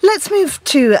 Let's move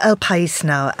to El País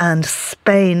now and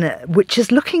Spain, which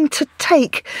is looking to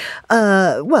take,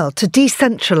 to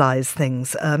decentralise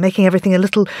things, making everything a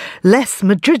little less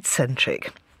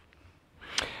Madrid-centric.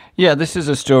 Yeah, this is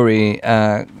a story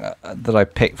that I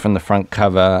picked from the front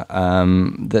cover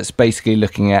that's basically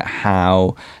looking at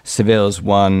how Seville's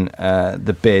won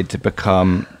the bid to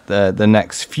become the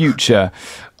next future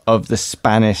of the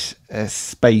Spanish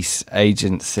space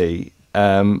agency.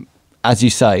 As you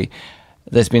say,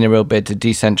 there's been a real bid to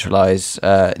decentralise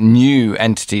new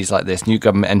entities like this, new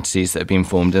government entities that have been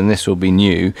formed, and this will be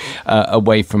new,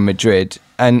 away from Madrid.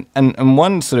 And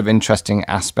one sort of interesting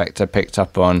aspect I picked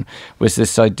up on was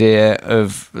this idea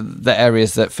of the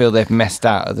areas that feel they've missed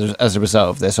out as a result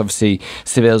of this. Obviously,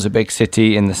 Seville's a big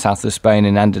city in the south of Spain,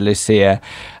 in Andalusia,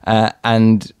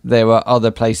 and there were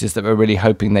other places that were really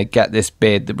hoping they'd get this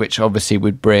bid, which obviously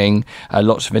would bring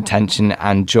lots of attention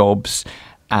and jobs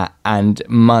and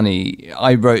money.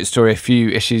 I wrote a story a few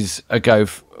issues ago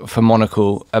for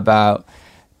Monocle about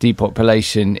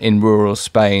depopulation in rural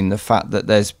Spain, the fact that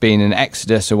there's been an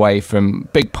exodus away from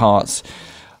big parts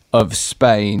of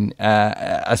Spain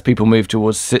as people move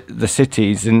towards the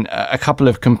cities, and a couple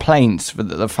of complaints for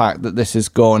the fact that this has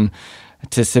gone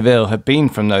to Seville have been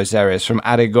from those areas, from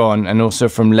Aragon and also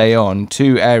from León,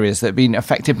 two areas that have been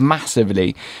affected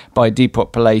massively by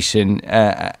depopulation,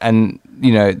 and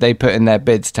they put in their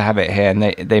bids to have it here and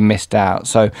they missed out.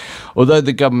 So although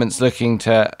the government's looking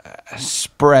to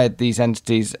spread these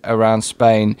entities around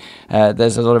Spain,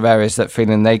 there's a lot of areas that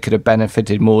feeling they could have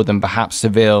benefited more than perhaps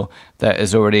Seville, that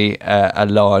is already a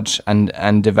large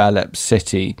and developed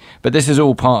city. But this is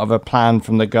all part of a plan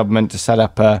from the government to set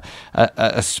up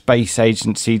a space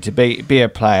agency to be a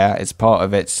player. It's part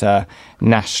of its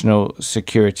national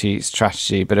security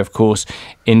strategy. But of course,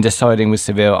 in deciding with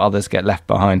Seville, others get left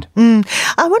behind.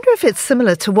 I wonder if it's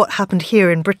similar to what happened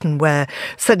here in Britain, where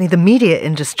certainly the media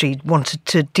industry wanted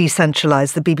to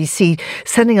decentralise the BBC,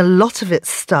 sending a lot of its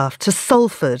staff to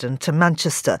Salford and to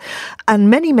Manchester.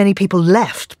 And many, many people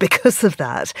left because of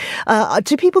that.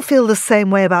 Do people feel the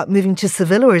same way about moving to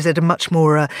Seville, or is it a much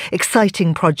more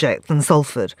exciting project than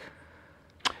Salford?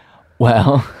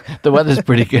 Well, the weather's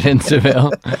pretty good in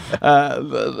Seville.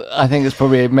 I think it's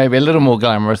probably maybe a little more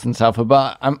glamorous than Salford,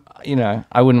 but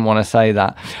I wouldn't want to say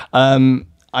that.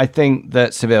 I think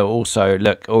that Seville also,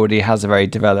 already has a very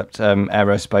developed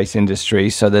aerospace industry,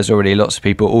 so there's already lots of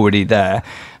people already there.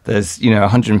 There's,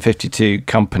 152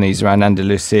 companies around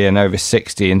Andalusia and over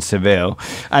 60 in Seville.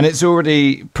 And it's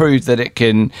already proved that it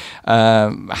can,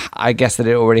 I guess that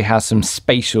it already has some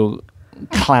spatial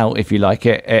clout, if you like.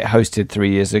 It hosted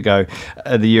 3 years ago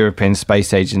the European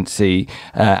Space Agency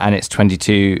and its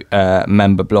 22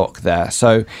 member block there.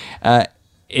 So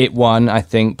it won, I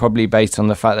think, probably based on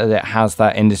the fact that it has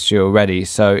that industry already.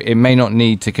 So it may not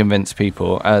need to convince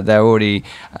people. There already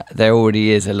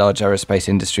is a large aerospace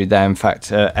industry there. In fact,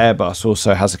 Airbus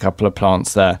also has a couple of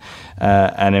plants there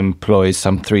and employs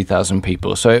some 3,000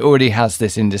 people. So it already has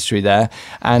this industry there.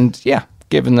 And yeah,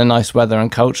 given the nice weather and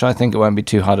culture, I think it won't be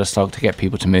too hard a slog to get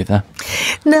people to move there.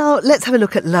 Now, let's have a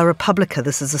look at La Repubblica.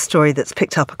 This is a story that's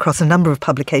picked up across a number of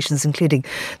publications, including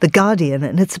The Guardian,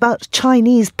 and it's about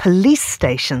Chinese police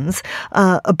stations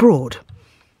abroad.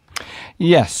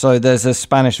 Yes, so there's a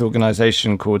Spanish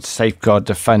organisation called Safeguard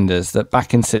Defenders that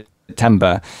back in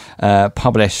September,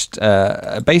 published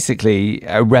basically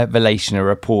a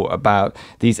report about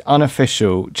these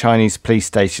unofficial Chinese police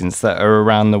stations that are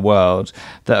around the world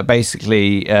that are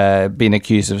basically being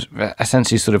accused of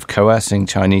essentially sort of coercing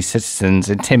Chinese citizens,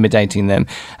 intimidating them,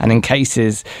 and in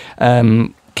cases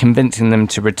convincing them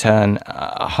to return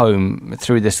home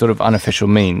through this sort of unofficial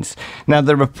means. Now,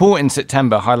 the report in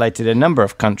September highlighted a number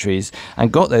of countries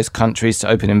and got those countries to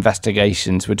open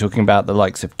investigations. We're talking about the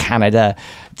likes of Canada,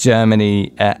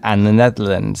 Germany, and the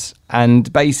Netherlands.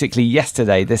 And basically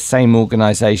yesterday, this same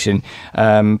organisation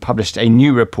published a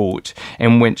new report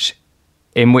in which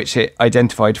it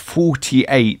identified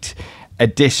 48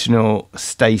 additional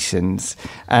stations.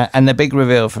 And the big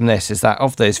reveal from this is that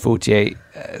of those 48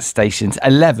 stations,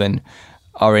 11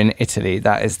 are in Italy.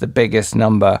 That is the biggest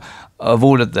number of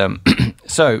all of them.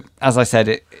 So, as I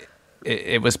said,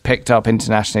 it was picked up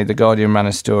internationally. The Guardian ran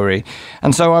a story.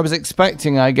 And so I was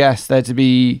expecting, I guess, there to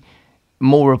be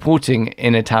more reporting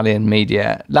in Italian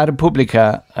media. La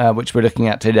Repubblica, which we're looking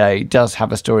at today, does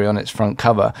have a story on its front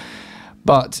cover.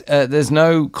 But there's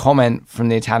no comment from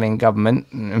the Italian government.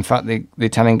 In fact, the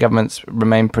Italian government's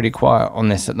remained pretty quiet on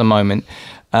this at the moment.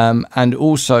 And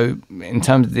also, in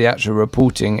terms of the actual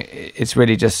reporting, it's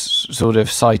really just sort of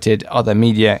cited other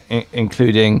media,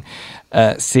 including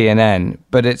CNN.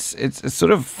 But it's a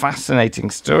sort of fascinating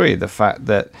story, the fact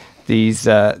that these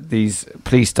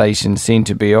police stations seem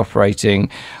to be operating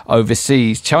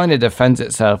overseas. China defends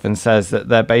itself and says that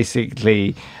they're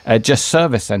basically just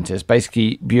service centres,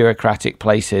 basically bureaucratic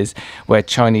places where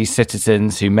Chinese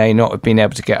citizens who may not have been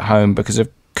able to get home because of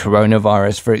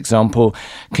coronavirus, for example,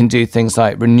 can do things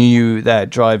like renew their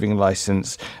driving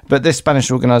license. But this Spanish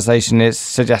organisation is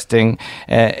suggesting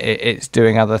it's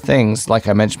doing other things, like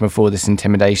I mentioned before, this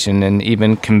intimidation and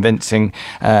even convincing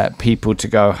people to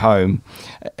go home.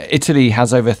 Italy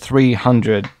has over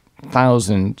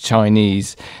 300,000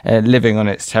 Chinese living on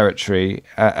its territory,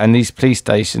 and these police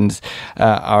stations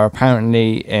are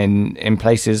apparently in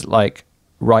places like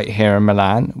right here in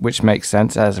Milan, which makes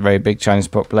sense, it has a very big Chinese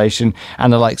population,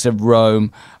 and the likes of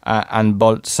Rome and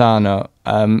Bolzano,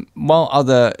 while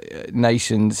other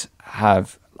nations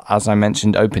have, as I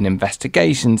mentioned, open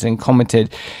investigations and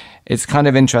commented. It's kind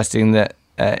of interesting that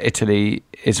Italy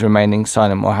is remaining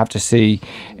silent. We'll have to see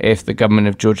if the government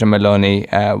of Giorgia Meloni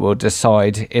will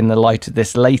decide, in the light of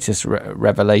this latest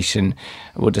revelation,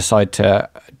 will decide to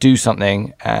do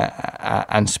something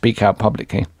and speak out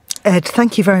publicly. Ed,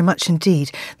 thank you very much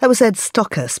indeed. That was Ed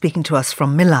Stocker speaking to us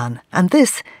from Milan. And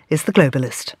this is The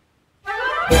Globalist.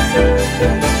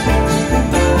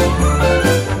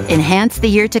 Enhance the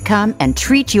year to come and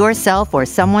treat yourself or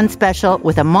someone special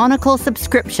with a Monocle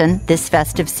subscription this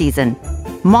festive season.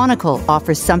 Monocle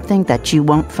offers something that you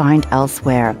won't find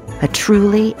elsewhere: a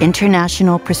truly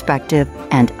international perspective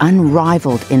and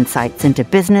unrivaled insights into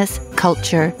business,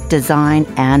 culture, design,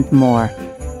 and more.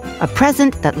 A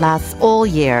present that lasts all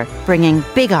year, bringing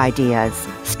big ideas,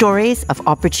 stories of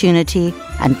opportunity,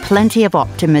 and plenty of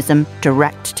optimism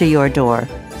direct to your door.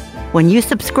 When you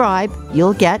subscribe,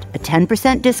 you'll get a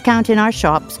 10% discount in our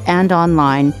shops and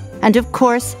online, and of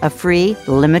course, a free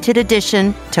limited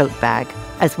edition tote bag.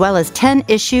 As well as 10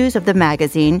 issues of the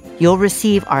magazine, you'll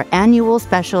receive our annual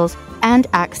specials and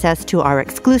access to our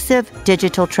exclusive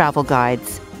digital travel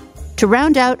guides. To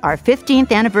round out our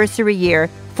 15th anniversary year,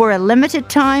 for a limited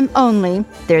time only,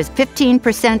 there's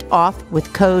 15% off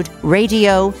with code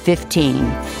RADIO15.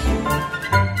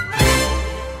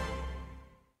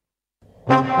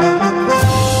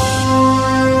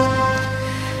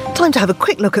 Time to have a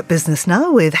quick look at business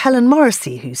now with Helen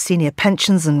Morrissey, who's Senior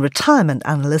Pensions and Retirement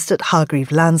Analyst at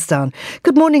Hargreave Lansdown.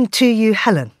 Good morning to you,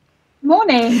 Helen.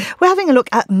 Morning. We're having a look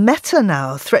at Meta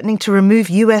now, threatening to remove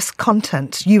US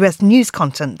content, US news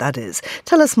content, that is.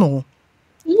 Tell us more.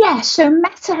 Yeah, so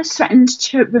Meta has threatened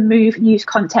to remove news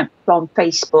content from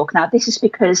Facebook. Now, this is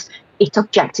because it's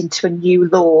objecting to a new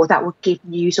law that would give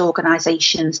news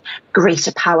organisations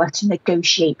greater power to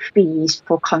negotiate fees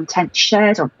for content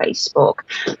shared on Facebook.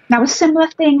 Now, a similar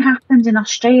thing happened in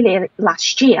Australia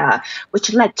last year,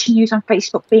 which led to news on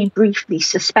Facebook being briefly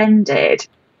suspended.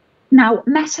 Now,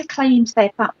 Meta claims their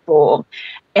platform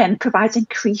provides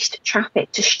increased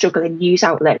traffic to struggling news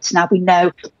outlets. Now, we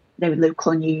know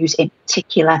local news in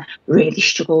particular really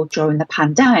struggled during the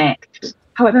pandemic.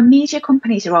 However, media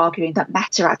companies are arguing that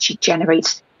Meta actually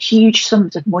generates huge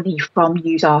sums of money from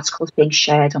news articles being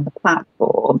shared on the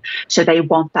platform. So they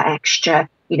want that extra,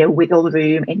 wiggle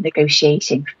room in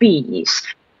negotiating fees.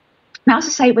 Now, as I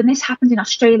say, when this happened in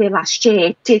Australia last year,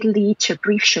 it did lead to a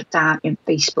brief shutdown in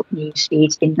Facebook news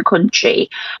feeds in the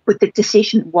country, but the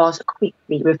decision was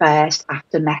quickly reversed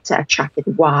after Meta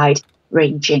attracted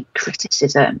wide-ranging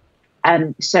criticism.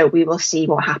 So we will see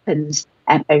what happens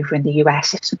over in the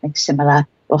US if something similar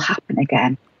will happen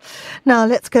again. Now,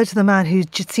 let's go to the man who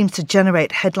just seems to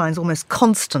generate headlines almost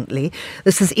constantly.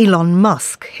 This is Elon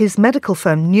Musk. His medical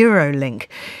firm Neuralink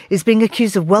is being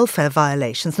accused of welfare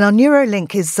violations. Now,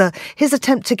 Neuralink is his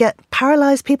attempt to get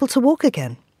paralysed people to walk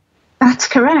again. That's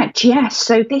correct, yes.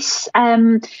 So this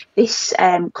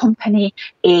company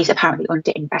is apparently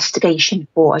under investigation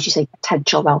for, as you say,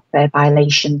 potential welfare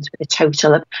violations, with a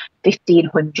total of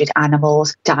 1,500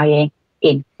 animals dying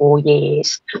in 4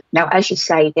 years. Now, as you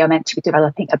say, they are meant to be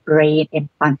developing a brain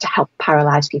implant to help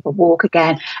paralysed people walk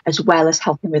again, as well as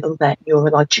helping with other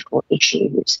neurological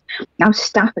issues. Now,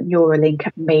 staff at Neuralink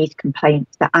have made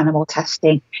complaints that animal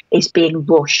testing is being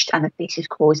rushed and that this is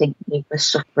causing needless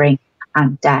suffering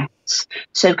and deaths.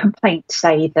 So complaints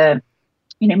say that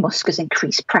Musk has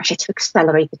increased pressure to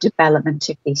accelerate the development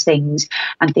of these things,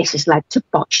 and this has led to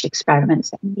botched experiments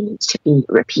that need to be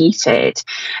repeated.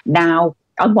 Now,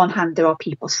 on one hand, there are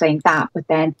people saying that, but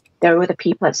then there are other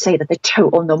people that say that the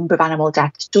total number of animal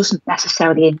deaths doesn't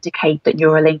necessarily indicate that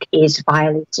Neuralink is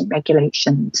violating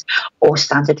regulations or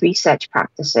standard research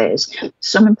practices.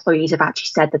 Some employees have actually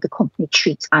said that the company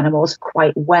treats animals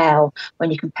quite well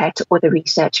when you compare to other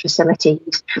research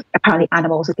facilities. Apparently,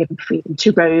 animals are given freedom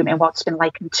to roam in what's been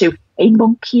likened to a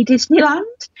monkey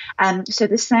Disneyland. So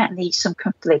there's certainly some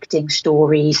conflicting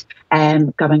stories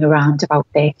going around about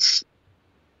this.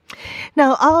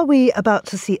 Now, are we about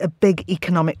to see a big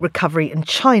economic recovery in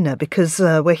China? Because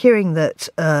we're hearing that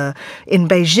in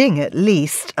Beijing, at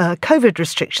least, COVID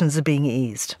restrictions are being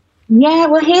eased. Yeah,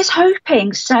 well, here's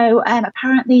hoping. So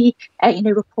apparently,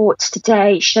 reports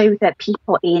today show that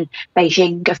people in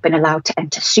Beijing have been allowed to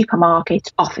enter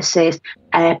supermarkets, offices,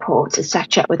 airports,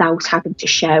 etc., without having to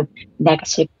show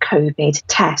negative COVID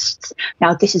tests.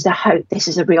 Now, this is a hope. This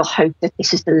is a real hope that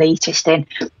this is the latest in,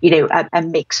 a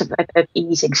mix of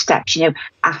easing steps,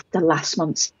 after last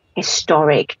month's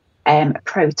historic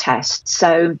protests.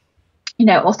 So,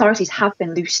 authorities have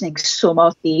been loosening some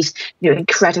of these,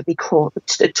 incredibly tough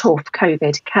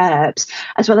COVID curbs,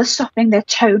 as well as softening their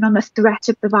tone on the threat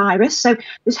of the virus. So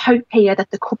there's hope here that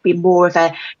there could be more of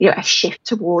a shift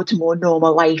towards a more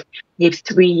normal life,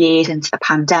 3 years into the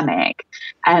pandemic.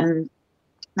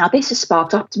 Now, this has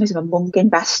sparked optimism among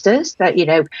investors that,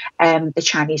 the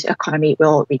Chinese economy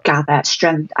will regather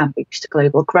strength and boost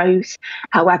global growth.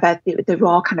 However, there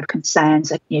are kind of concerns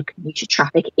that, commuter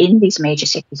traffic in these major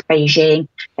cities, Beijing,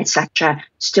 etc.,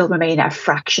 still remain at a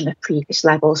fraction of previous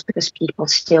levels because people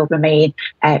still remain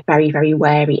very, very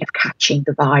wary of catching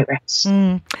the virus.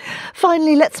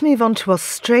 Finally, let's move on to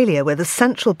Australia, where the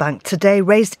central bank today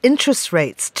raised interest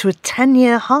rates to a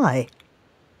 10-year high.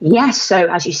 Yes, so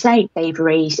as you say, they've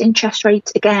raised interest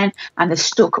rates again, and they're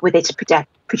stuck with its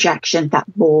projection that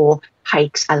more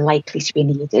hikes are likely to be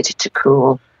needed to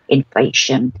cool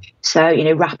inflation. So,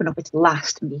 wrapping up its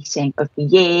last meeting of the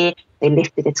year, they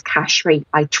lifted its cash rate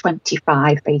by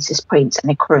 25 basis points,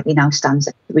 and it currently now stands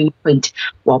at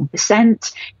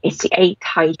 3.1%. It's the 8th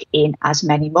hike in as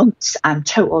many months, and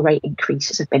total rate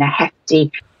increases have been a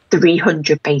hefty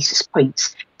 300 basis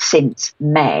points since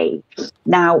May.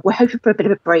 Now, we're hoping for a bit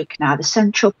of a break now. The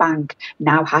central bank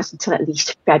now has until at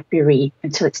least February,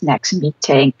 until its next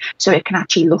meeting, so it can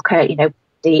actually look at,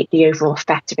 the overall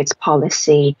effect of its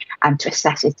policy and to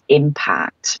assess its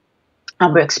impact.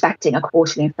 And we're expecting a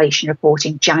quarterly inflation report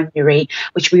in January,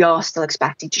 which we are still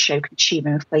expecting to show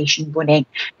consumer inflation running,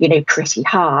 pretty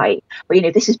high.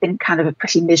 But, this has been kind of a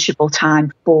pretty miserable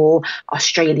time for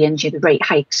Australians. The rate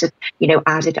hikes have,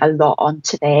 added a lot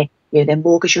onto their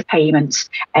mortgage repayments,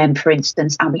 for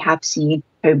instance, and we have seen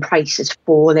home prices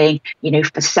falling,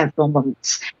 for several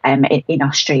months in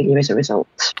Australia as a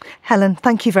result. Helen,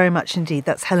 thank you very much indeed.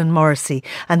 That's Helen Morrissey.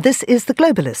 And this is The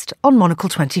Globalist on Monocle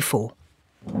 24.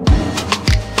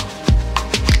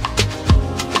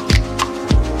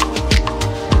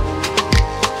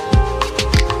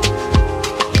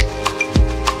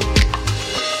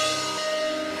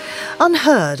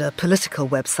 Unheard, a political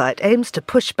website, aims to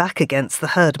push back against the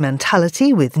herd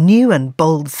mentality with new and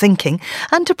bold thinking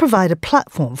and to provide a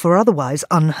platform for otherwise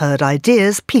unheard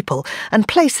ideas, people and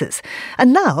places.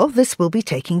 And now this will be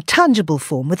taking tangible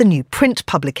form with a new print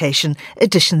publication,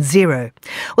 Edition Zero.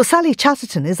 Well, Sally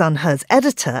Chatterton is Unheard's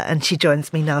editor and she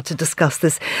joins me now to discuss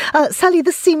this. Sally,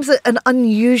 this seems an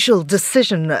unusual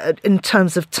decision in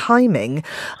terms of timing.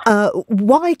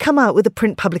 Why come out with a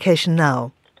print publication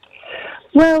now?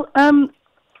 Well,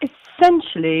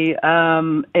 essentially,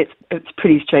 it's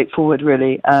pretty straightforward,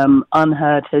 really.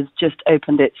 Unheard has just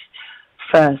opened its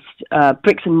first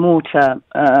bricks and mortar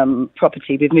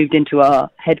property. We've moved into our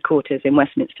headquarters in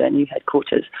Westminster, new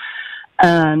headquarters,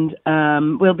 And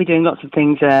we'll be doing lots of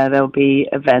things there. There'll be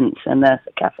events, and there's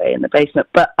a cafe in the basement.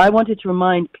 But I wanted to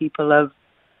remind people of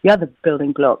the other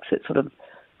building blocks that sort of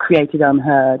created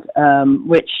Unheard,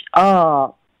 which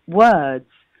are words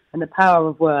and the power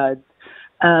of words.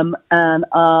 And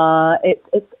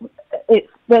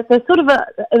there's sort of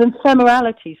an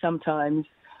ephemerality sometimes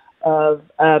of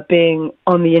being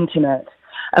on the internet.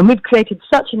 And we've created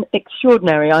such an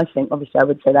extraordinary, I think, obviously I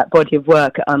would say that, body of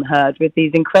work at Unheard with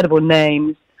these incredible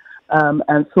names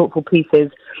and thoughtful pieces.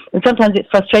 And sometimes it's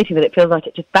frustrating that it feels like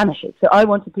it just vanishes. So I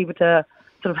wanted people to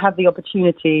sort of have the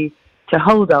opportunity to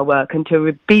hold our work and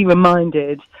to be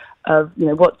reminded of,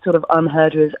 what sort of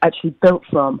Unheard was actually built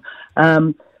from.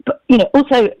 But,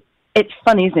 also it's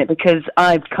funny, isn't it? Because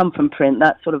I've come from print.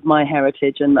 That's sort of my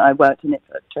heritage, and I worked in it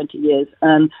for 20 years.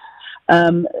 And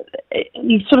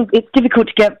it's difficult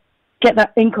to get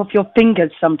that ink off your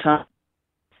fingers sometimes.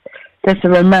 There's a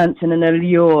romance and an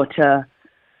allure to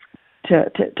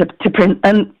print,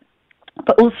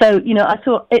 but also, I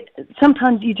thought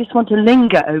sometimes you just want to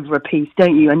linger over a piece,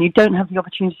 don't you? And you don't have the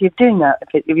opportunity of doing that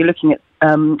if you're looking at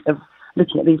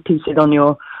these pieces on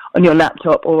your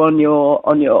laptop or on your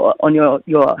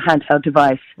handheld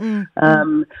device.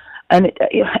 And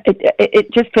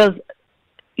it just feels.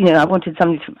 I wanted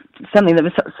something that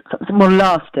was more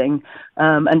lasting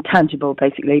and tangible,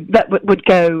 basically, that would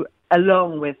go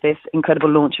along with this incredible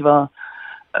launch of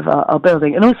our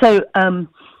building. And also,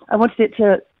 I wanted it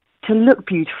to look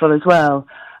beautiful as well.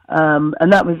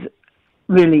 And that was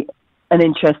really an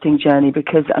interesting journey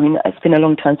because, it's been a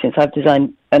long time since I've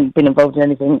designed and been involved in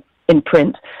anything in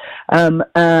print.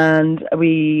 And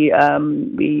we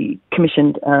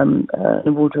commissioned an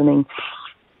award-winning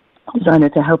designer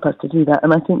to help us to do that,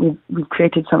 and I think we've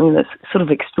created something that's sort of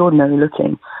extraordinary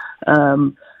looking,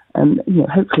 and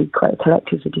hopefully quite a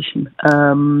collector's edition.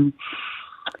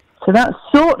 So that's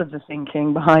sort of the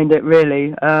thinking behind it,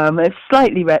 really. It's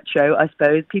slightly retro, I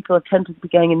suppose. People tend to be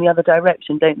going in the other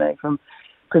direction, don't they, from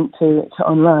print to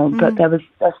online? But there's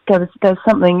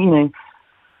something,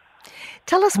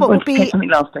 Tell us what will be something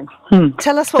lasting.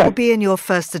 Tell us what will be in your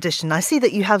first edition. I see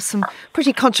that you have some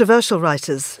pretty controversial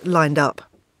writers lined up.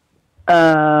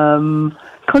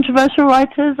 Controversial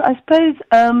writers, I suppose.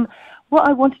 What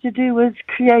I wanted to do was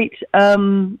create,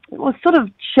 was sort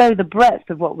of show the breadth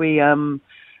of what we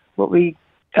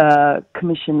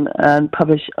commission and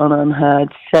publish on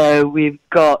Unheard. So we've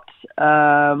got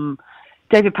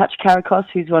David Patrikarakos,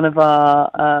 who's one of our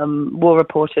war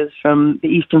reporters from the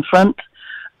Eastern Front.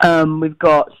 We've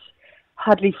got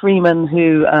Hadley Freeman,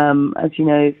 who, as you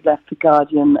know, has left The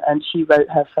Guardian, and she wrote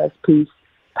her first piece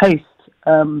post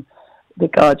The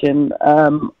Guardian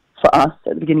for us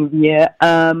at the beginning of the year.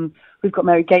 We've got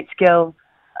Mary Gateskill,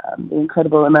 the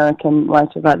incredible American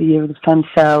writer about the year of the stem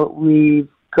cell. We've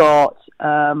got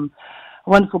a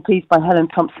wonderful piece by Helen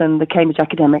Thompson, the Cambridge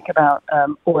academic, about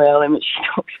oil, in which she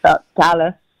talks about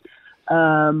Dallas.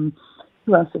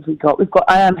 Who else have we got? We've got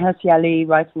Ayaan Hirsi Ali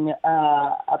writing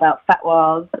about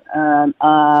fatwas and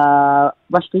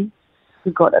Rushdie.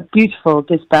 We've got a beautiful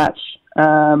dispatch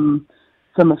from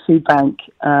a food bank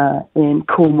in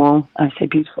Cornwall. I say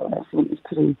beautiful, I think it's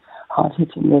pretty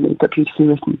hard-hitting, really, but beautifully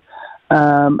written,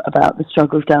 about the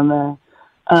struggles down there.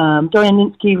 Dorian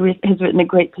Lynskey has written a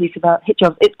great piece about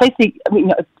hijabs. It's basically,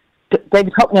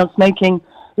 David Hockney on smoking.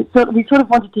 We sort of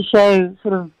wanted to show,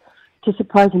 sort of, to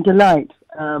surprise and delight,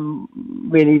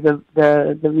 really,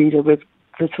 the reader with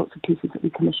the sorts of pieces that we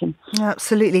commission.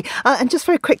 Absolutely. And just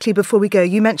very quickly before we go,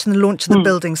 you mentioned the launch of the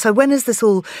building. So when is this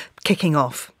all kicking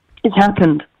off? It's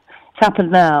happened. It's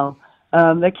happened now.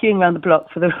 They're queuing around the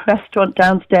block for the restaurant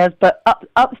downstairs, but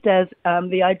upstairs,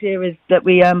 the idea is that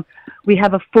we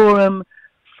have a forum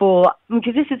for,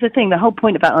 because this is the thing, the whole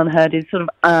point about Unheard is sort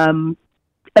of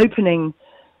opening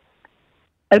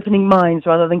minds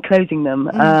rather than closing them.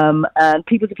 And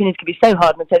people's opinions can be so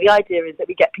hard. And so the idea is that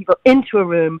we get people into a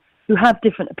room who have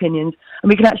different opinions, and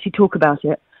we can actually talk about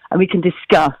it, and we can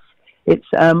discuss it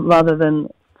rather than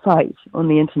fight on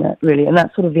the internet, really. And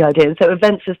that's sort of the idea. And so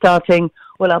events are starting.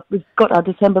 Well, we've got our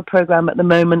December programme at the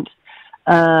moment,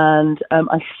 and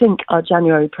I think our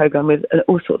January programme with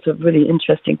all sorts of really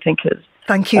interesting thinkers.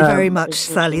 Thank you very much,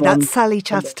 Sally. That's Sally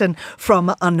Chatterton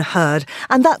from Unheard.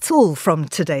 And that's all from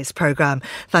today's programme.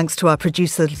 Thanks to our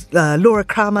producers, Laura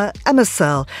Kramer, Emma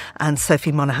Searle and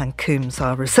Sophie Monaghan-Coombs,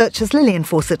 our researchers, Lillian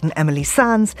Fawcett and Emily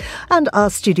Sands, and our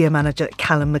studio manager,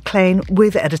 Callum McLean,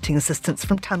 with editing assistance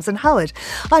from Tamsin Howard.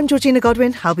 I'm Georgina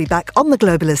Godwin. I'll be back on The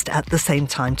Globalist at the same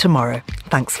time tomorrow.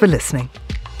 Thanks for listening.